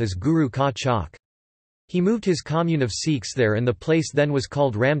Das as Guru Ka Chak. He moved his commune of Sikhs there and the place then was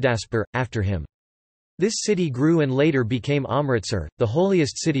called Ramdaspur, after him. This city grew and later became Amritsar, the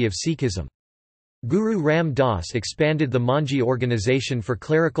holiest city of Sikhism. Guru Ram Das expanded the Manji organization for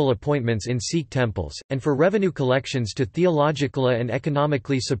clerical appointments in Sikh temples, and for revenue collections to theologically and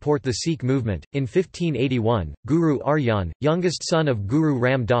economically support the Sikh movement. In 1581, Guru Arjan, youngest son of Guru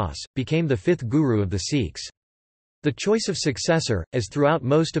Ram Das, became the fifth guru of the Sikhs. The choice of successor, as throughout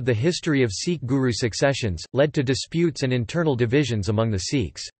most of the history of Sikh guru successions, led to disputes and internal divisions among the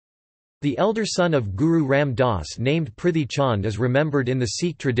Sikhs. The elder son of Guru Ram Das named Prithi Chand is remembered in the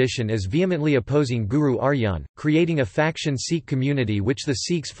Sikh tradition as vehemently opposing Guru Arjan, creating a faction Sikh community which the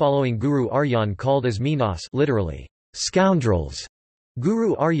Sikhs following Guru Arjan called as Meenas, literally, scoundrels.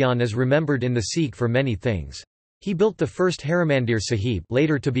 Guru Arjan is remembered in the Sikh for many things. He built the first Harimandir Sahib,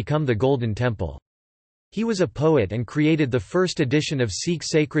 later to become the Golden Temple. He was a poet and created the first edition of Sikh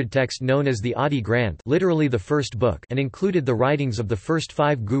sacred text known as the Adi Granth, literally the first book, and included the writings of the first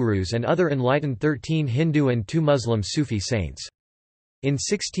 5 gurus and other enlightened 13 Hindu and 2 Muslim Sufi saints. In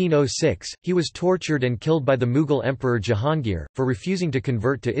 1606, he was tortured and killed by the Mughal Emperor Jahangir, for refusing to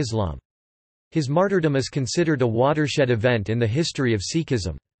convert to Islam. His martyrdom is considered a watershed event in the history of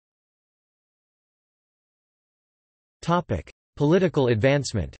Sikhism. Political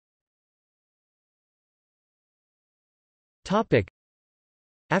advancement.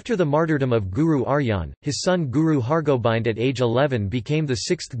 After the martyrdom of Guru Arjan, his son Guru Hargobind at age 11 became the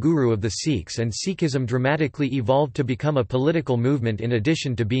 6th guru of the Sikhs, and Sikhism dramatically evolved to become a political movement in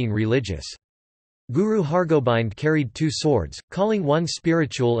addition to being religious. Guru Hargobind carried 2 swords, calling one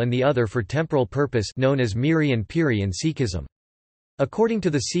spiritual and the other for temporal purpose, known as Miri and Piri in Sikhism. According to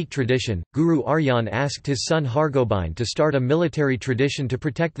the Sikh tradition, Guru Arjan asked his son Hargobind to start a military tradition to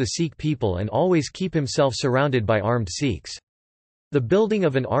protect the Sikh people and always keep himself surrounded by armed Sikhs. The building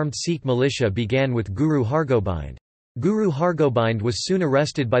of an armed Sikh militia began with Guru Hargobind. Guru Hargobind was soon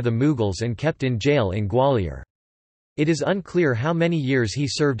arrested by the Mughals and kept in jail in Gwalior. It is unclear how many years he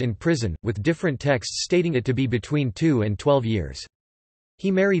served in prison, with different texts stating it to be between 2 and 12 years. He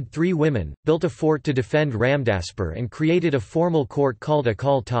married 3 women, built a fort to defend Ramdaspur and created a formal court called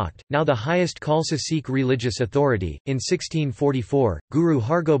Akal Takht, now the highest Khalsa Sikh religious authority. In 1644, Guru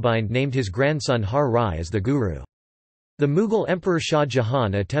Hargobind named his grandson Har Rai as the guru. The Mughal Emperor Shah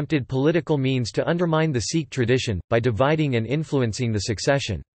Jahan attempted political means to undermine the Sikh tradition, by dividing and influencing the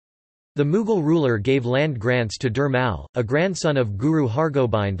succession. The Mughal ruler gave land grants to Dur Mal, a grandson of Guru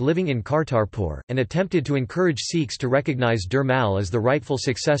Hargobind living in Kartarpur, and attempted to encourage Sikhs to recognize Dur Mal as the rightful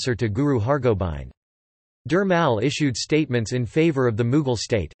successor to Guru Hargobind. Dur Mal issued statements in favour of the Mughal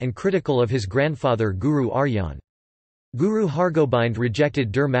state, and critical of his grandfather Guru Arjan. Guru Hargobind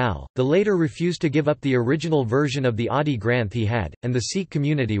rejected Dur Mal, the later refused to give up the original version of the Adi Granth he had, and the Sikh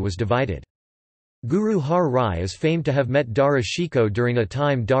community was divided. Guru Har Rai is famed to have met Dara Shikoh during a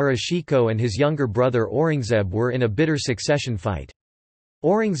time Dara Shikoh and his younger brother Aurangzeb were in a bitter succession fight.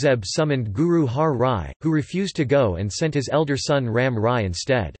 Aurangzeb summoned Guru Har Rai, who refused to go and sent his elder son Ram Rai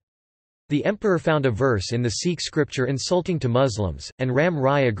instead. The emperor found a verse in the Sikh scripture insulting to Muslims, and Ram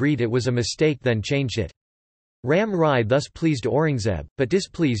Rai agreed it was a mistake, then changed it. Ram Rai thus pleased Aurangzeb, but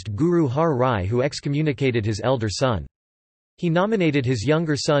displeased Guru Har Rai, who excommunicated his elder son. He nominated his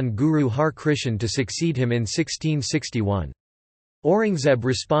younger son Guru Har Krishan to succeed him in 1661. Aurangzeb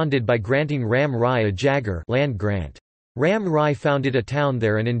responded by granting Ram Rai a Jagar land grant. Ram Rai founded a town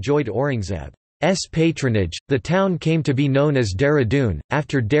there and enjoyed Aurangzeb's patronage. The town came to be known as Dehradun,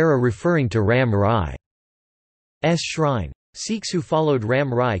 after Dehra referring to Ram Rai's shrine. Sikhs who followed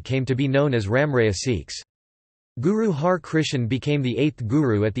Ram Rai came to be known as Ramraya Sikhs. Guru Har Krishan became the 8th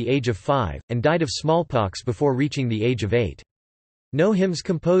guru at the age of 5, and died of smallpox before reaching the age of 8. No hymns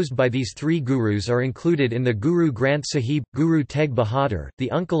composed by these 3 gurus are included in the Guru Granth Sahib. Guru Tegh Bahadur,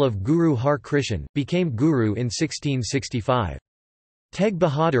 the uncle of Guru Har Krishan, became guru in 1665. Tegh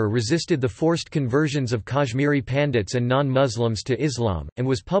Bahadur resisted the forced conversions of Kashmiri Pandits and non-Muslims to Islam, and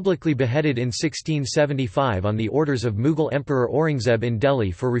was publicly beheaded in 1675 on the orders of Mughal Emperor Aurangzeb in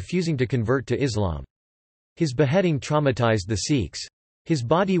Delhi for refusing to convert to Islam. His beheading traumatized the Sikhs. His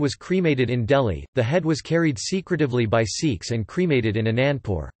body was cremated in Delhi, the head was carried secretively by Sikhs and cremated in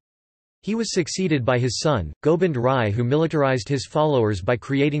Anandpur. He was succeeded by his son, Gobind Rai, who militarized his followers by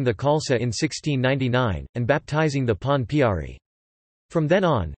creating the Khalsa in 1699, and baptizing the Pan Pyari. From then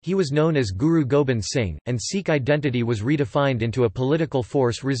on, he was known as Guru Gobind Singh, and Sikh identity was redefined into a political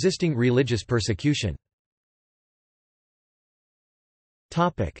force resisting religious persecution.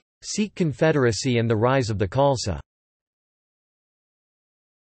 Sikh Confederacy and the rise of the Khalsa.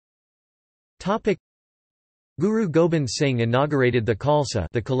 Guru Gobind Singh inaugurated the Khalsa,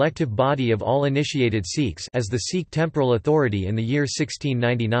 the collective body of all initiated Sikhs, as the Sikh temporal authority in the year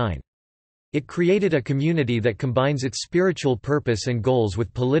 1699. It created a community that combines its spiritual purpose and goals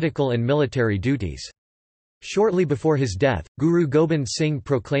with political and military duties. Shortly before his death, Guru Gobind Singh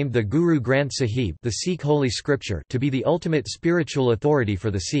proclaimed the Guru Granth Sahib, the Sikh holy scripture, to be the ultimate spiritual authority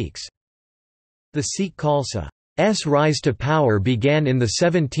for the Sikhs. The Sikh Khalsa's rise to power began in the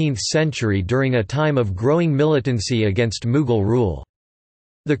 17th century during a time of growing militancy against Mughal rule.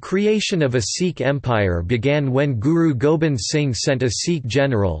 The creation of a Sikh empire began when Guru Gobind Singh sent a Sikh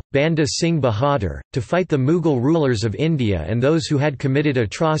general, Banda Singh Bahadur, to fight the Mughal rulers of India and those who had committed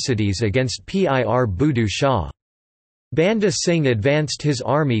atrocities against Pir Buddhu Shah. Banda Singh advanced his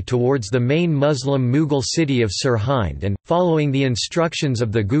army towards the main Muslim Mughal city of Sirhind and, following the instructions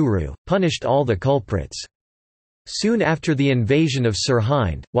of the Guru, punished all the culprits. Soon after the invasion of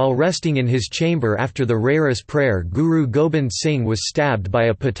Sirhind, while resting in his chamber after the Rairas prayer, Guru Gobind Singh was stabbed by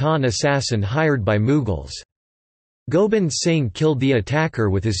a Pathan assassin hired by Mughals. Gobind Singh killed the attacker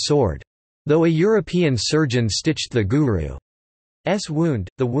with his sword. Though a European surgeon stitched the Guru's wound,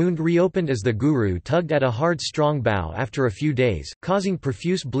 the wound reopened as the Guru tugged at a hard strong bow after a few days, causing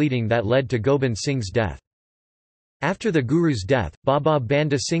profuse bleeding that led to Gobind Singh's death. After the Guru's death, Baba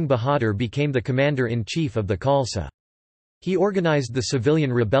Banda Singh Bahadur became the commander-in-chief of the Khalsa. He organized the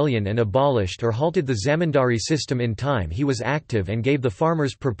civilian rebellion and abolished or halted the zamindari system in time he was active and gave the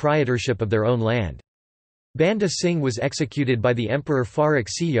farmers proprietorship of their own land. Banda Singh was executed by the Emperor Farrukh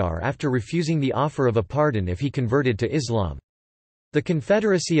Siyar after refusing the offer of a pardon if he converted to Islam. The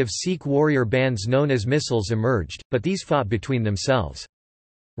confederacy of Sikh warrior bands known as Misls emerged, but these fought between themselves.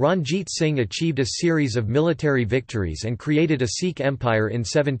 Ranjit Singh achieved a series of military victories and created a Sikh empire in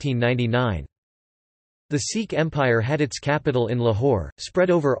 1799. The Sikh empire had its capital in Lahore, spread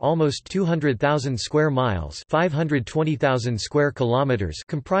over almost 200,000 square miles (520,000 square kilometers),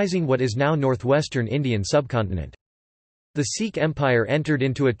 comprising what is now northwestern Indian subcontinent. The Sikh empire entered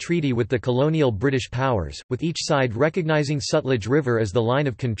into a treaty with the colonial British powers, with each side recognizing Sutlej River as the line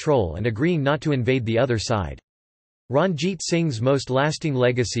of control and agreeing not to invade the other side. Ranjit Singh's most lasting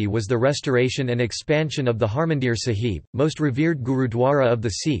legacy was the restoration and expansion of the Harmandir Sahib, most revered Gurudwara of the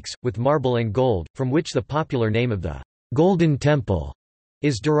Sikhs, with marble and gold, from which the popular name of the Golden Temple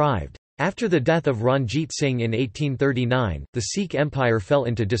is derived. After the death of Ranjit Singh in 1839, the Sikh empire fell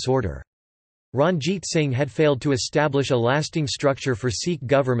into disorder. Ranjit Singh had failed to establish a lasting structure for Sikh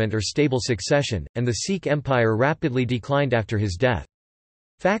government or stable succession, and the Sikh empire rapidly declined after his death.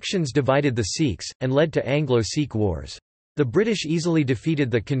 Factions divided the Sikhs, and led to Anglo-Sikh wars. The British easily defeated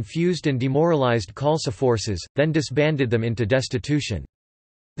the confused and demoralised Khalsa forces, then disbanded them into destitution.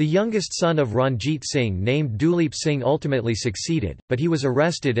 The youngest son of Ranjit Singh named Duleep Singh ultimately succeeded, but he was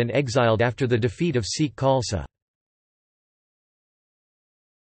arrested and exiled after the defeat of Sikh Khalsa.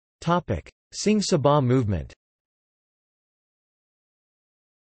 Singh Sabha movement.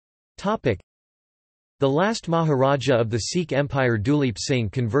 The last Maharaja of the Sikh Empire Duleep Singh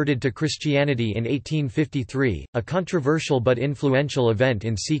converted to Christianity in 1853, a controversial but influential event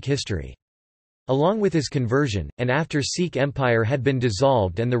in Sikh history. Along with his conversion, and after Sikh Empire had been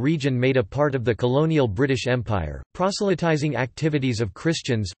dissolved and the region made a part of the colonial British Empire, proselytizing activities of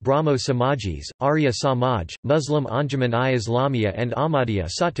Christians, Brahmo Samajis, Arya Samaj, Muslim Anjuman-i-Islamiyya and Ahmadiyya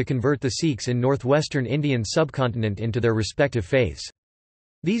sought to convert the Sikhs in northwestern Indian subcontinent into their respective faiths.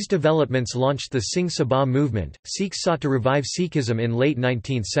 These developments launched the Singh Sabha movement. Sikhs sought to revive Sikhism in late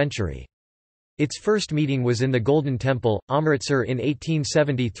 19th century. Its first meeting was in the Golden Temple, Amritsar in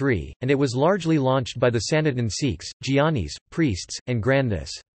 1873, and it was largely launched by the Sanatan Sikhs, Jnanis, priests, and Granthis.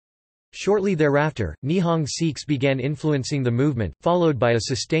 Shortly thereafter, Nihang Sikhs began influencing the movement, followed by a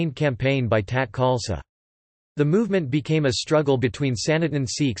sustained campaign by Tat Khalsa. The movement became a struggle between Sanatan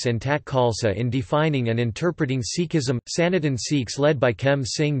Sikhs and Tat Khalsa in defining and interpreting Sikhism. Sanatan Sikhs led by Khem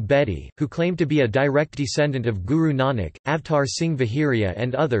Singh Bedi, who claimed to be a direct descendant of Guru Nanak, Avtar Singh Vahiria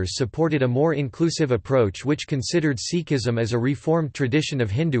and others supported a more inclusive approach which considered Sikhism as a reformed tradition of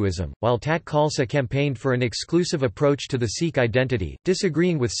Hinduism, while Tat Khalsa campaigned for an exclusive approach to the Sikh identity,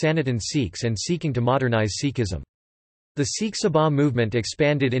 disagreeing with Sanatan Sikhs and seeking to modernize Sikhism. The Sikh Sabha movement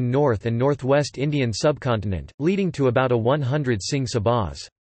expanded in North and Northwest Indian subcontinent, leading to about 100 Singh Sabhas.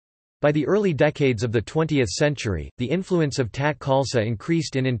 By the early decades of the 20th century, the influence of Tat Khalsa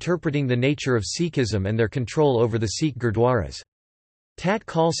increased in interpreting the nature of Sikhism and their control over the Sikh Gurdwaras. Tat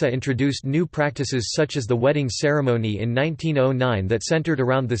Khalsa introduced new practices such as the wedding ceremony in 1909 that centered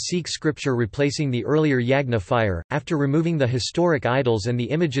around the Sikh scripture replacing the earlier Yagna fire, after removing the historic idols and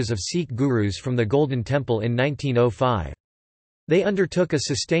the images of Sikh gurus from the Golden Temple in 1905. They undertook a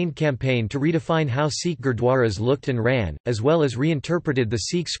sustained campaign to redefine how Sikh Gurdwaras looked and ran, as well as reinterpreted the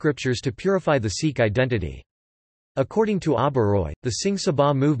Sikh scriptures to purify the Sikh identity. According to Oberoi, the Singh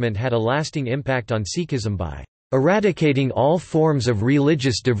Sabha movement had a lasting impact on Sikhism by eradicating all forms of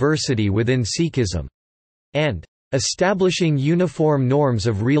religious diversity within Sikhism, and establishing uniform norms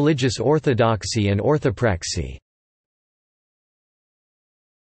of religious orthodoxy and orthopraxy.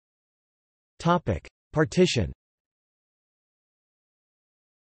 Partition.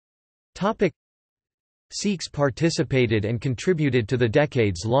 Sikhs participated and contributed to the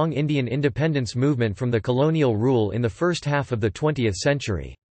decades-long Indian independence movement from the colonial rule in the first half of the 20th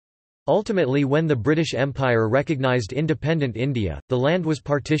century. Ultimately, when the British Empire recognised independent India, the land was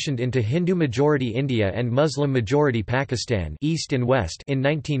partitioned into Hindu-majority India and Muslim-majority Pakistan, East and West, in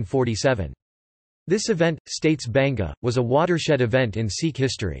 1947. This event, states Banga, was a watershed event in Sikh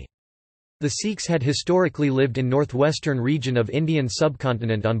history. The Sikhs had historically lived in northwestern region of Indian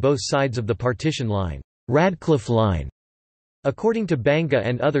subcontinent on both sides of the partition line, Radcliffe Line. According to Banga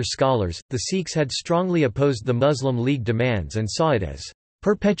and other scholars, the Sikhs had strongly opposed the Muslim League demands and saw it as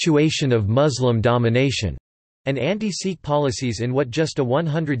perpetuation of Muslim domination and anti-Sikh policies in what just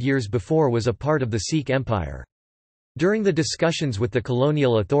 100 years before was a part of the Sikh Empire. During the discussions with the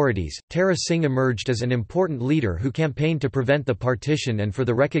colonial authorities, Tara Singh emerged as an important leader who campaigned to prevent the partition and for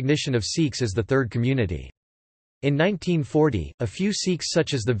the recognition of Sikhs as the third community. In 1940, a few Sikhs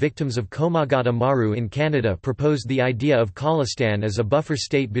such as the victims of Komagata Maru in Canada proposed the idea of Khalistan as a buffer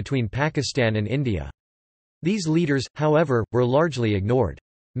state between Pakistan and India. These leaders, however, were largely ignored.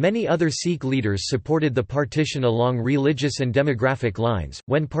 Many other Sikh leaders supported the partition along religious and demographic lines.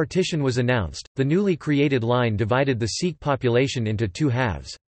 When partition was announced, the newly created line divided the Sikh population into two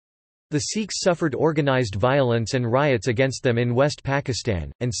halves. The Sikhs suffered organised violence and riots against them in West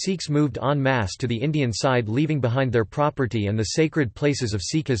Pakistan, and Sikhs moved en masse to the Indian side, leaving behind their property and the sacred places of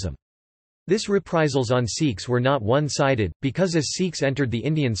Sikhism. This reprisals on Sikhs were not one-sided, because as Sikhs entered the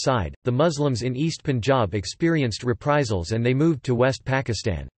Indian side, the Muslims in East Punjab experienced reprisals and they moved to West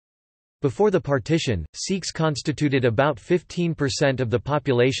Pakistan. Before the partition, Sikhs constituted about 15% of the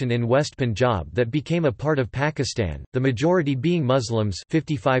population in West Punjab that became a part of Pakistan, the majority being Muslims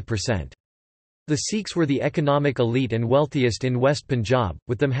 55%. The Sikhs were the economic elite and wealthiest in West Punjab,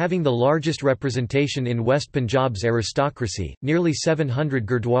 with them having the largest representation in West Punjab's aristocracy, nearly 700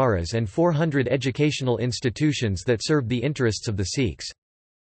 gurdwaras and 400 educational institutions that served the interests of the Sikhs.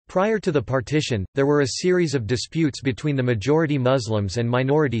 Prior to the partition, there were a series of disputes between the majority Muslims and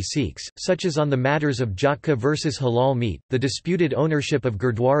minority Sikhs, such as on the matters of Jhatka versus halal meat, the disputed ownership of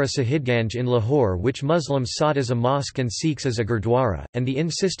Gurdwara Sahidganj in Lahore, which Muslims sought as a mosque and Sikhs as a Gurdwara, and the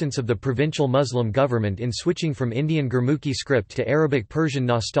insistence of the provincial Muslim government in switching from Indian Gurmukhi script to Arabic Persian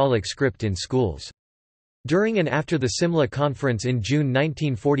Nastaliq script in schools. During and after the Simla Conference in June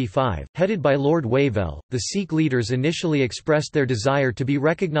 1945, headed by Lord Wavell, the Sikh leaders initially expressed their desire to be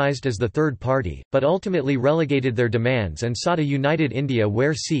recognized as the third party, but ultimately relegated their demands and sought a united India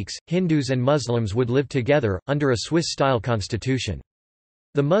where Sikhs, Hindus and Muslims would live together, under a Swiss-style constitution.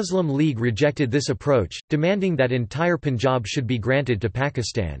 The Muslim League rejected this approach, demanding that entire Punjab should be granted to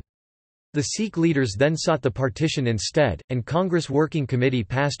Pakistan. The Sikh leaders then sought the partition instead, and Congress Working Committee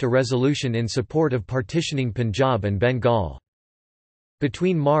passed a resolution in support of partitioning Punjab and Bengal.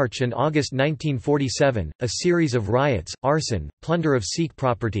 Between March and August 1947, a series of riots, arson, plunder of Sikh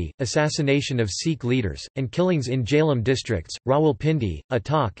property, assassination of Sikh leaders, and killings in Jhelum districts, Rawalpindi,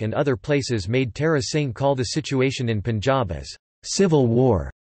 Attock and other places made Tara Singh call the situation in Punjab as civil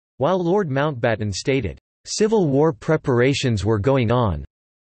war, while Lord Mountbatten stated, "Civil war preparations were going on."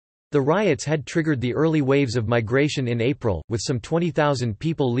 The riots had triggered the early waves of migration in April, with some 20,000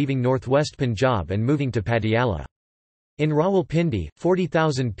 people leaving northwest Punjab and moving to Patiala. In Rawalpindi,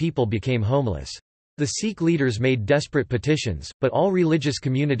 40,000 people became homeless. The Sikh leaders made desperate petitions, but all religious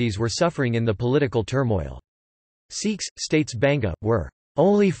communities were suffering in the political turmoil. Sikhs, states Banga, were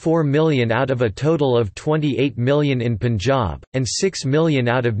only 4 million out of a total of 28 million in Punjab, and 6 million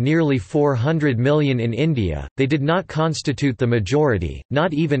out of nearly 400 million in India. They did not constitute the majority,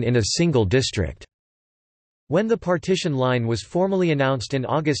 not even in a single district. When the partition line was formally announced in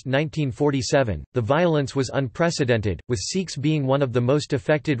August 1947, the violence was unprecedented, with Sikhs being one of the most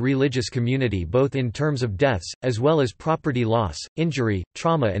affected religious community both in terms of deaths, as well as property loss, injury,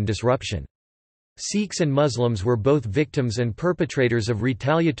 trauma and disruption. Sikhs and Muslims were both victims and perpetrators of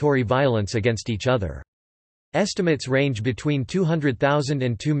retaliatory violence against each other. Estimates range between 200,000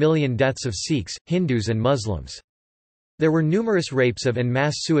 and 2 million deaths of Sikhs, Hindus and Muslims. There were numerous rapes of and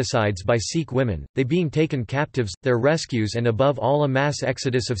mass suicides by Sikh women, they being taken captives, their rescues and above all a mass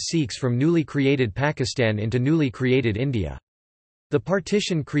exodus of Sikhs from newly created Pakistan into newly created India. The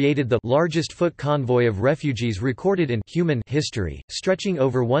partition created the largest foot convoy of refugees recorded in human history, stretching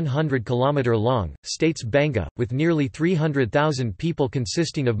over 100 km long, states Banga, with nearly 300,000 people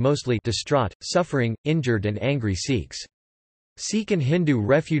consisting of mostly distraught, suffering, injured and angry Sikhs. Sikh and Hindu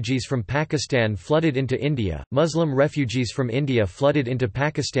refugees from Pakistan flooded into India, Muslim refugees from India flooded into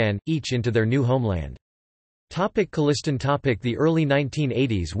Pakistan, each into their new homeland. Khalistan. The early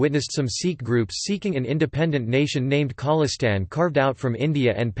 1980s witnessed some Sikh groups seeking an independent nation named Khalistan carved out from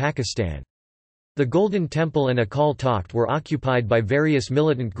India and Pakistan. The Golden Temple and Akal Takht were occupied by various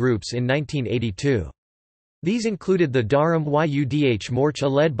militant groups in 1982. These included the Dharam Yudh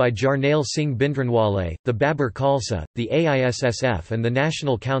Morcha led by Jarnail Singh Bhindranwale, the Babur Khalsa, the AISSF and the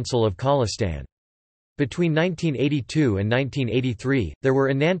National Council of Khalistan. Between 1982 and 1983, there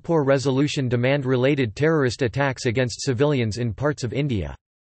were Anandpur Resolution demand-related terrorist attacks against civilians in parts of India.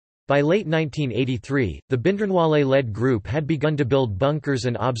 By late 1983, the Bhindranwale-led group had begun to build bunkers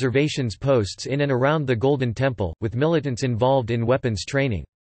and observations posts in and around the Golden Temple, with militants involved in weapons training.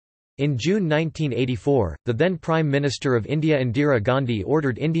 In June 1984, the then Prime Minister of India Indira Gandhi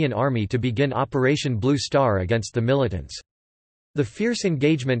ordered Indian Army to begin Operation Blue Star against the militants. The fierce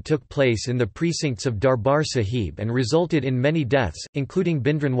engagement took place in the precincts of Darbar Sahib and resulted in many deaths, including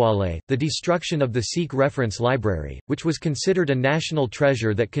Bhindranwale, the destruction of the Sikh reference library, which was considered a national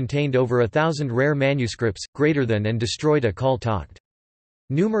treasure that contained over 1,000 rare manuscripts, greater than and destroyed Akal Takht.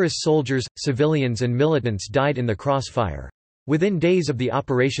 Numerous soldiers, civilians and militants died in the crossfire. Within days of the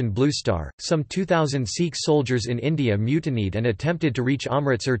Operation Blue Star, some 2,000 Sikh soldiers in India mutinied and attempted to reach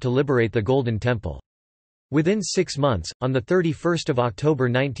Amritsar to liberate the Golden Temple. Within 6 months, on 31 October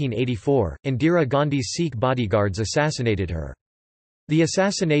 1984, Indira Gandhi's Sikh bodyguards assassinated her. The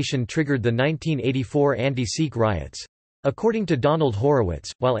assassination triggered the 1984 anti-Sikh riots. According to Donald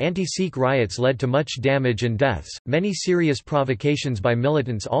Horowitz, while anti-Sikh riots led to much damage and deaths, many serious provocations by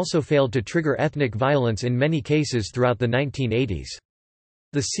militants also failed to trigger ethnic violence in many cases throughout the 1980s.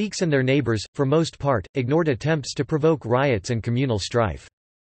 The Sikhs and their neighbours, for most part, ignored attempts to provoke riots and communal strife.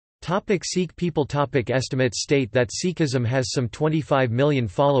 Sikh people. Estimates state that Sikhism has some 25 million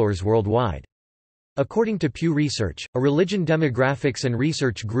followers worldwide. According to Pew Research, a religion demographics and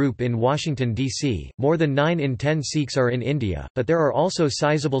research group in Washington, D.C., more than 9 in 10 Sikhs are in India, but there are also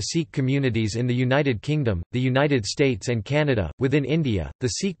sizable Sikh communities in the United Kingdom, the United States and Canada. Within India, the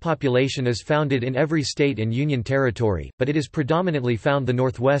Sikh population is founded in every state and union territory, but it is predominantly found the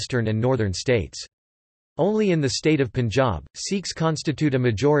northwestern and northern states. Only in the state of Punjab, Sikhs constitute a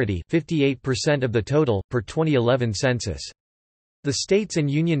majority, 58% of the total, per 2011 census. The states and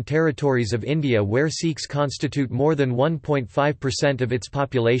union territories of India where Sikhs constitute more than 1.5% of its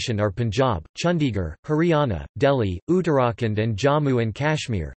population are Punjab, Chandigarh, Haryana, Delhi, Uttarakhand and Jammu and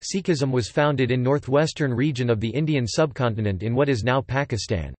Kashmir. Sikhism was founded in northwestern region of the Indian subcontinent in what is now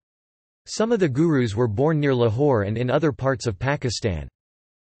Pakistan. Some of the gurus were born near Lahore and in other parts of Pakistan.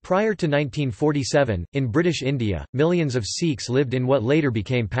 Prior to 1947, in British India, millions of Sikhs lived in what later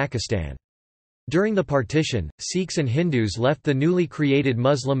became Pakistan. During the partition, Sikhs and Hindus left the newly created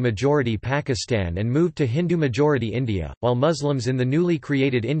Muslim-majority Pakistan and moved to Hindu-majority India, while Muslims in the newly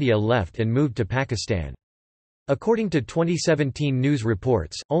created India left and moved to Pakistan. According to 2017 news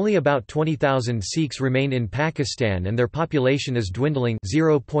reports, only about 20,000 Sikhs remain in Pakistan and their population is dwindling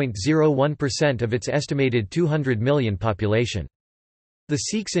 0.01% of its estimated 200 million population. The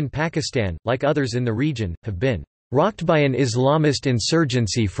Sikhs in Pakistan, like others in the region, have been rocked by an Islamist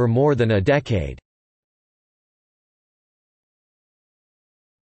insurgency for more than a decade.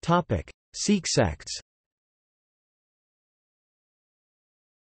 Sikh sects.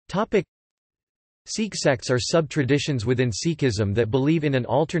 Sikh sects are sub-traditions within Sikhism that believe in an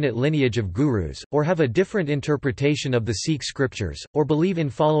alternate lineage of gurus, or have a different interpretation of the Sikh scriptures, or believe in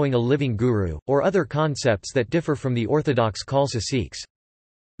following a living guru, or other concepts that differ from the orthodox Khalsa Sikhs.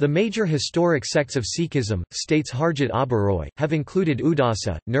 The major historic sects of Sikhism, states Harjit Oberoi, have included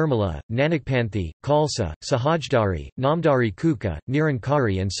Udasa, Nirmala, Nanakpanthi, Khalsa, Sahajdari, Namdari Kuka,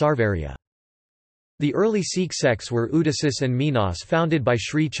 Nirankari and Sarvarya. The early Sikh sects were Udasis and Minas, founded by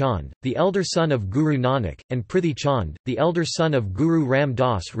Sri Chand, the elder son of Guru Nanak, and Prithi Chand, the elder son of Guru Ram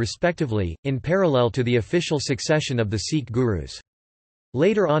Das respectively, in parallel to the official succession of the Sikh gurus.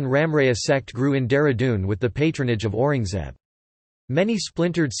 Later on Ramraya sect grew in Dehradun with the patronage of Aurangzeb. Many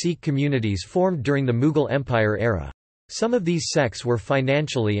splintered Sikh communities formed during the Mughal Empire era. Some of these sects were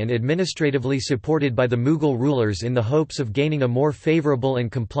financially and administratively supported by the Mughal rulers in the hopes of gaining a more favourable and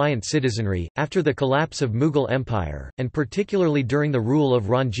compliant citizenry. After the collapse of Mughal Empire, and particularly during the rule of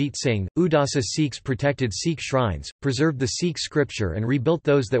Ranjit Singh, Udasa Sikhs protected Sikh shrines, preserved the Sikh scripture and rebuilt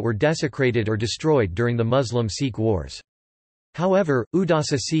those that were desecrated or destroyed during the Muslim-Sikh wars. However,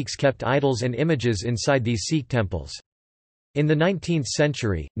 Udasa Sikhs kept idols and images inside these Sikh temples. In the 19th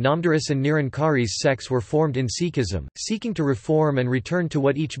century, Namdaris and Nirankari's sects were formed in Sikhism, seeking to reform and return to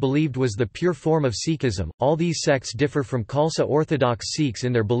what each believed was the pure form of Sikhism. All these sects differ from Khalsa Orthodox Sikhs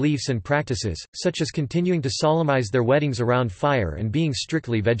in their beliefs and practices, such as continuing to solemnize their weddings around fire and being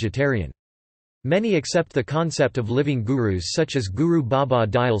strictly vegetarian. Many accept the concept of living gurus such as Guru Baba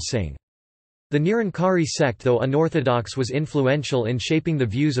Dayal Singh. The Nirankari sect, though unorthodox, was influential in shaping the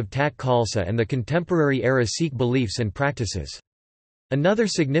views of Tat Khalsa and the contemporary era Sikh beliefs and practices. Another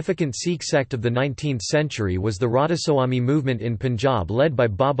significant Sikh sect of the 19th century was the Radhaswami movement in Punjab led by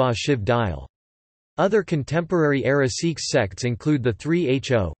Baba Shiv Dayal. Other contemporary-era Sikh sects include the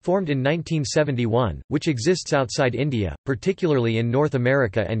 3HO, formed in 1971, which exists outside India, particularly in North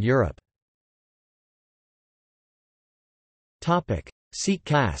America and Europe. Sikh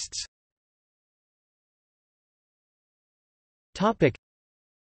castes.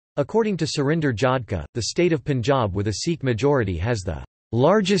 According to Surinder Jadka, the state of Punjab with a Sikh majority has the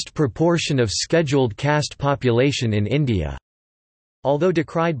largest proportion of scheduled caste population in India. Although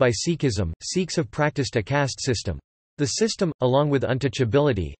decried by Sikhism, Sikhs have practiced a caste system. The system, along with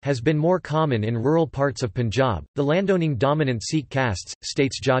untouchability, has been more common in rural parts of Punjab. The landowning dominant Sikh castes,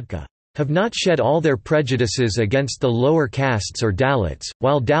 states Jadka, have not shed all their prejudices against the lower castes or Dalits.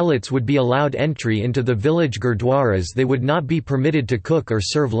 While Dalits would be allowed entry into the village gurdwaras, they would not be permitted to cook or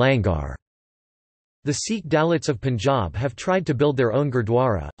serve langar. The Sikh Dalits of Punjab have tried to build their own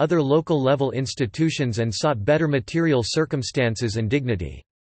gurdwara, other local-level institutions and sought better material circumstances and dignity.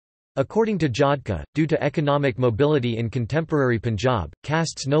 According to Jadka, due to economic mobility in contemporary Punjab,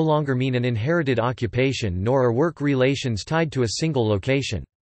 castes no longer mean an inherited occupation nor are work relations tied to a single location.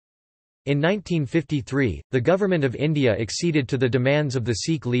 In 1953, the Government of India acceded to the demands of the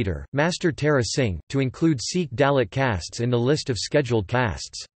Sikh leader, Master Tara Singh, to include Sikh Dalit castes in the list of scheduled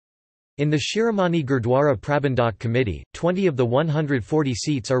castes. In the Shiromani Gurdwara Prabandhak Committee, 20 of the 140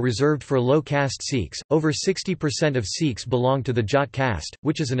 seats are reserved for low-caste Sikhs. Over 60% of Sikhs belong to the Jat caste,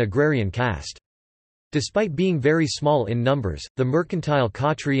 which is an agrarian caste. Despite being very small in numbers, the mercantile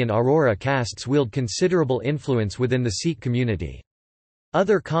Khatri and Arora castes wield considerable influence within the Sikh community.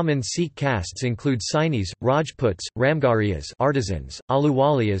 Other common Sikh castes include Sainis, Rajputs, Ramgarhias artisans,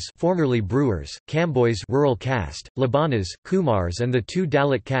 Aluwalias formerly brewers, Kambois rural caste, Labanas, Kumars and the two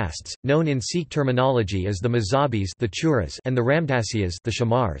Dalit castes, known in Sikh terminology as the Mazhabis the Churas and the Ramdasias the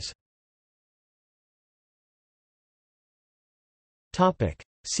Shamars.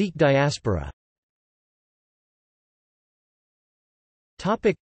 Sikh diaspora.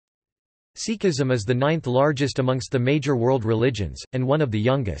 Sikhism is the ninth largest amongst the major world religions, and one of the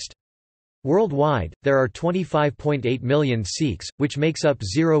youngest. Worldwide, there are 25.8 million Sikhs, which makes up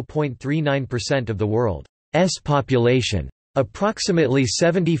 0.39% of the world's population. Approximately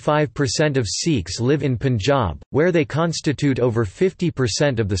 75% of Sikhs live in Punjab, where they constitute over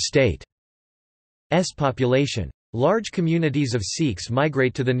 50% of the state's population. Large communities of Sikhs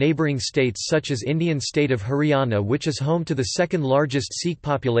migrate to the neighbouring states such as Indian state of Haryana, which is home to the second largest Sikh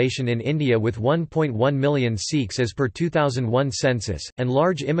population in India with 1.1 million Sikhs as per 2001 census, and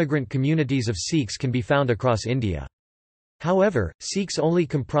large immigrant communities of Sikhs can be found across India. However, Sikhs only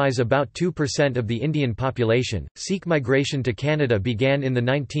comprise about 2% of the Indian population. Sikh migration to Canada began in the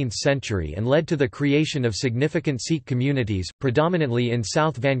 19th century and led to the creation of significant Sikh communities, predominantly in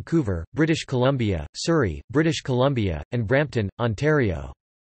South Vancouver, British Columbia, Surrey, British Columbia, and Brampton, Ontario.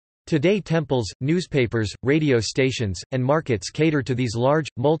 Today temples, newspapers, radio stations, and markets cater to these large,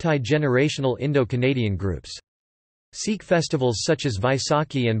 multi-generational Indo-Canadian groups. Sikh festivals such as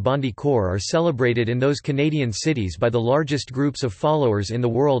Vaisakhi and Bandi Kaur are celebrated in those Canadian cities by the largest groups of followers in the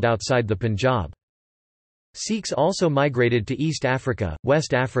world outside the Punjab. Sikhs also migrated to East Africa,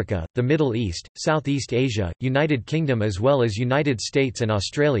 West Africa, the Middle East, Southeast Asia, United Kingdom as well as United States and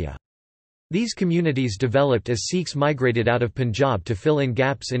Australia. These communities developed as Sikhs migrated out of Punjab to fill in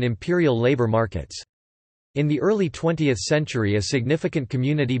gaps in imperial labour markets. In the early 20th century, a significant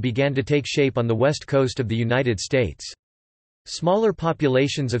community began to take shape on the west coast of the United States. Smaller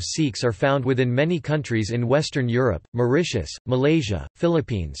populations of Sikhs are found within many countries in Western Europe, Mauritius, Malaysia,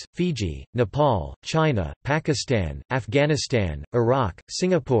 Philippines, Fiji, Nepal, China, Pakistan, Afghanistan, Iraq,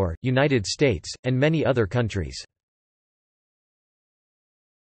 Singapore, United States, and many other countries.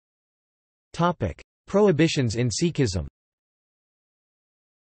 Prohibitions in Sikhism.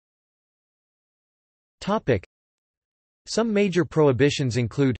 Some major prohibitions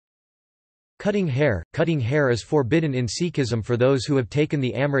include cutting hair. Cutting hair is forbidden in Sikhism for those who have taken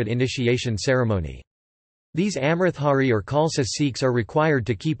the Amrit initiation ceremony. These Amritdhari or Khalsa Sikhs are required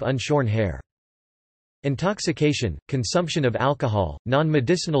to keep unshorn hair. Intoxication, consumption of alcohol,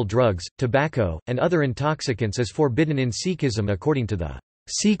 non-medicinal drugs, tobacco, and other intoxicants is forbidden in Sikhism according to the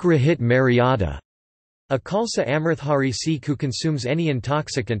Sikh Rahit Maryada. A Khalsa Amritdhari Sikh who consumes any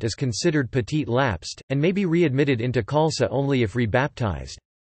intoxicant is considered petit lapsed, and may be readmitted into Khalsa only if rebaptized.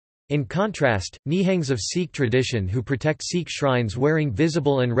 In contrast, Nihangs of Sikh tradition who protect Sikh shrines wearing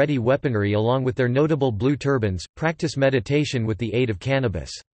visible and ready weaponry along with their notable blue turbans, practice meditation with the aid of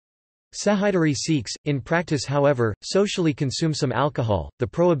cannabis. Sahidari Sikhs, in practice however, socially consume some alcohol. The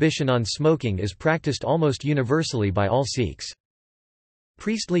prohibition on smoking is practiced almost universally by all Sikhs.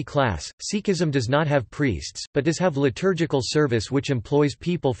 Priestly class. Sikhism does not have priests, but does have liturgical service which employs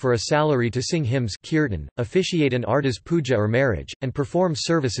people for a salary to sing hymns kirtan, officiate an ardas puja or marriage, and perform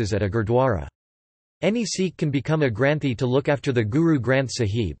services at a gurdwara. Any Sikh can become a Granthi to look after the Guru Granth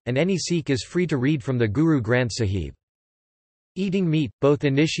Sahib, and any Sikh is free to read from the Guru Granth Sahib. Eating meat. Both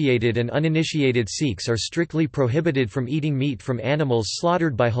initiated and uninitiated Sikhs are strictly prohibited from eating meat from animals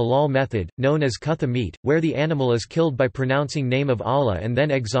slaughtered by halal method, known as kutha meat, where the animal is killed by pronouncing name of Allah and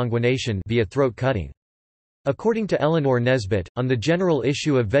then exsanguination via throat cutting. According to Eleanor Nesbitt, on the general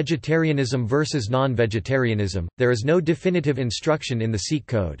issue of vegetarianism versus non-vegetarianism, there is no definitive instruction in the Sikh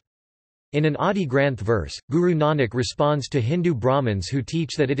code. In an Adi Granth verse, Guru Nanak responds to Hindu Brahmins who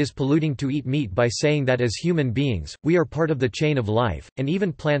teach that it is polluting to eat meat by saying that as human beings, we are part of the chain of life, and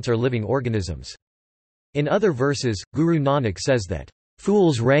even plants are living organisms. In other verses, Guru Nanak says that,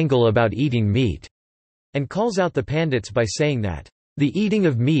 "Fools wrangle about eating meat," and calls out the Pandits by saying that, "The eating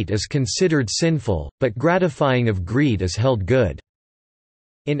of meat is considered sinful, but gratifying of greed is held good."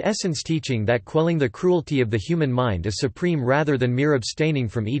 In essence teaching that quelling the cruelty of the human mind is supreme rather than mere abstaining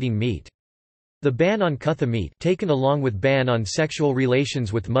from eating meat. The ban on kutha meat, taken along with ban on sexual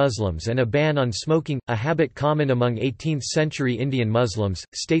relations with Muslims and a ban on smoking, a habit common among 18th-century Indian Muslims,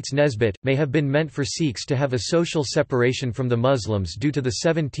 states Nesbitt, may have been meant for Sikhs to have a social separation from the Muslims due to the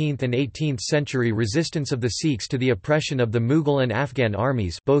 17th and 18th century resistance of the Sikhs to the oppression of the Mughal and Afghan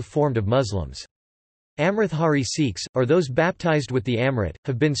armies, both formed of Muslims. Amritdhari Sikhs, or those baptized with the Amrit,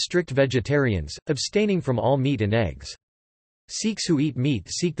 have been strict vegetarians, abstaining from all meat and eggs. Sikhs who eat meat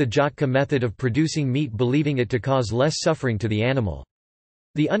seek the Jhatka method of producing meat believing it to cause less suffering to the animal.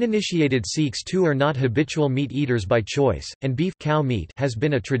 The uninitiated Sikhs too are not habitual meat eaters by choice, and beef cow meat has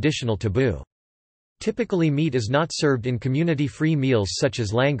been a traditional taboo. Typically meat is not served in community-free meals such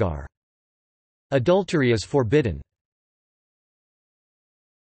as langar. Adultery is forbidden.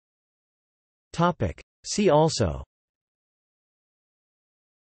 See also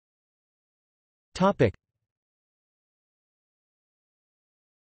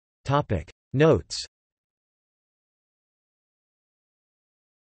Notes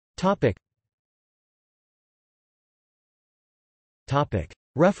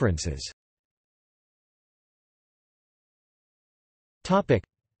References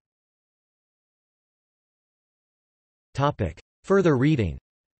Further reading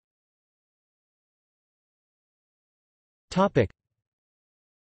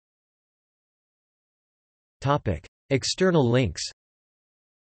External links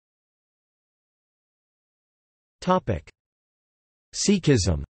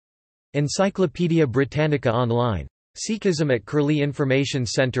Sikhism. Encyclopædia Britannica Online. Sikhism at Curlie Information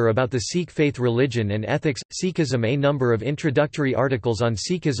Centre about the Sikh faith, religion and ethics. Sikhism. A number of introductory articles on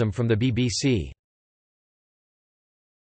Sikhism from the BBC.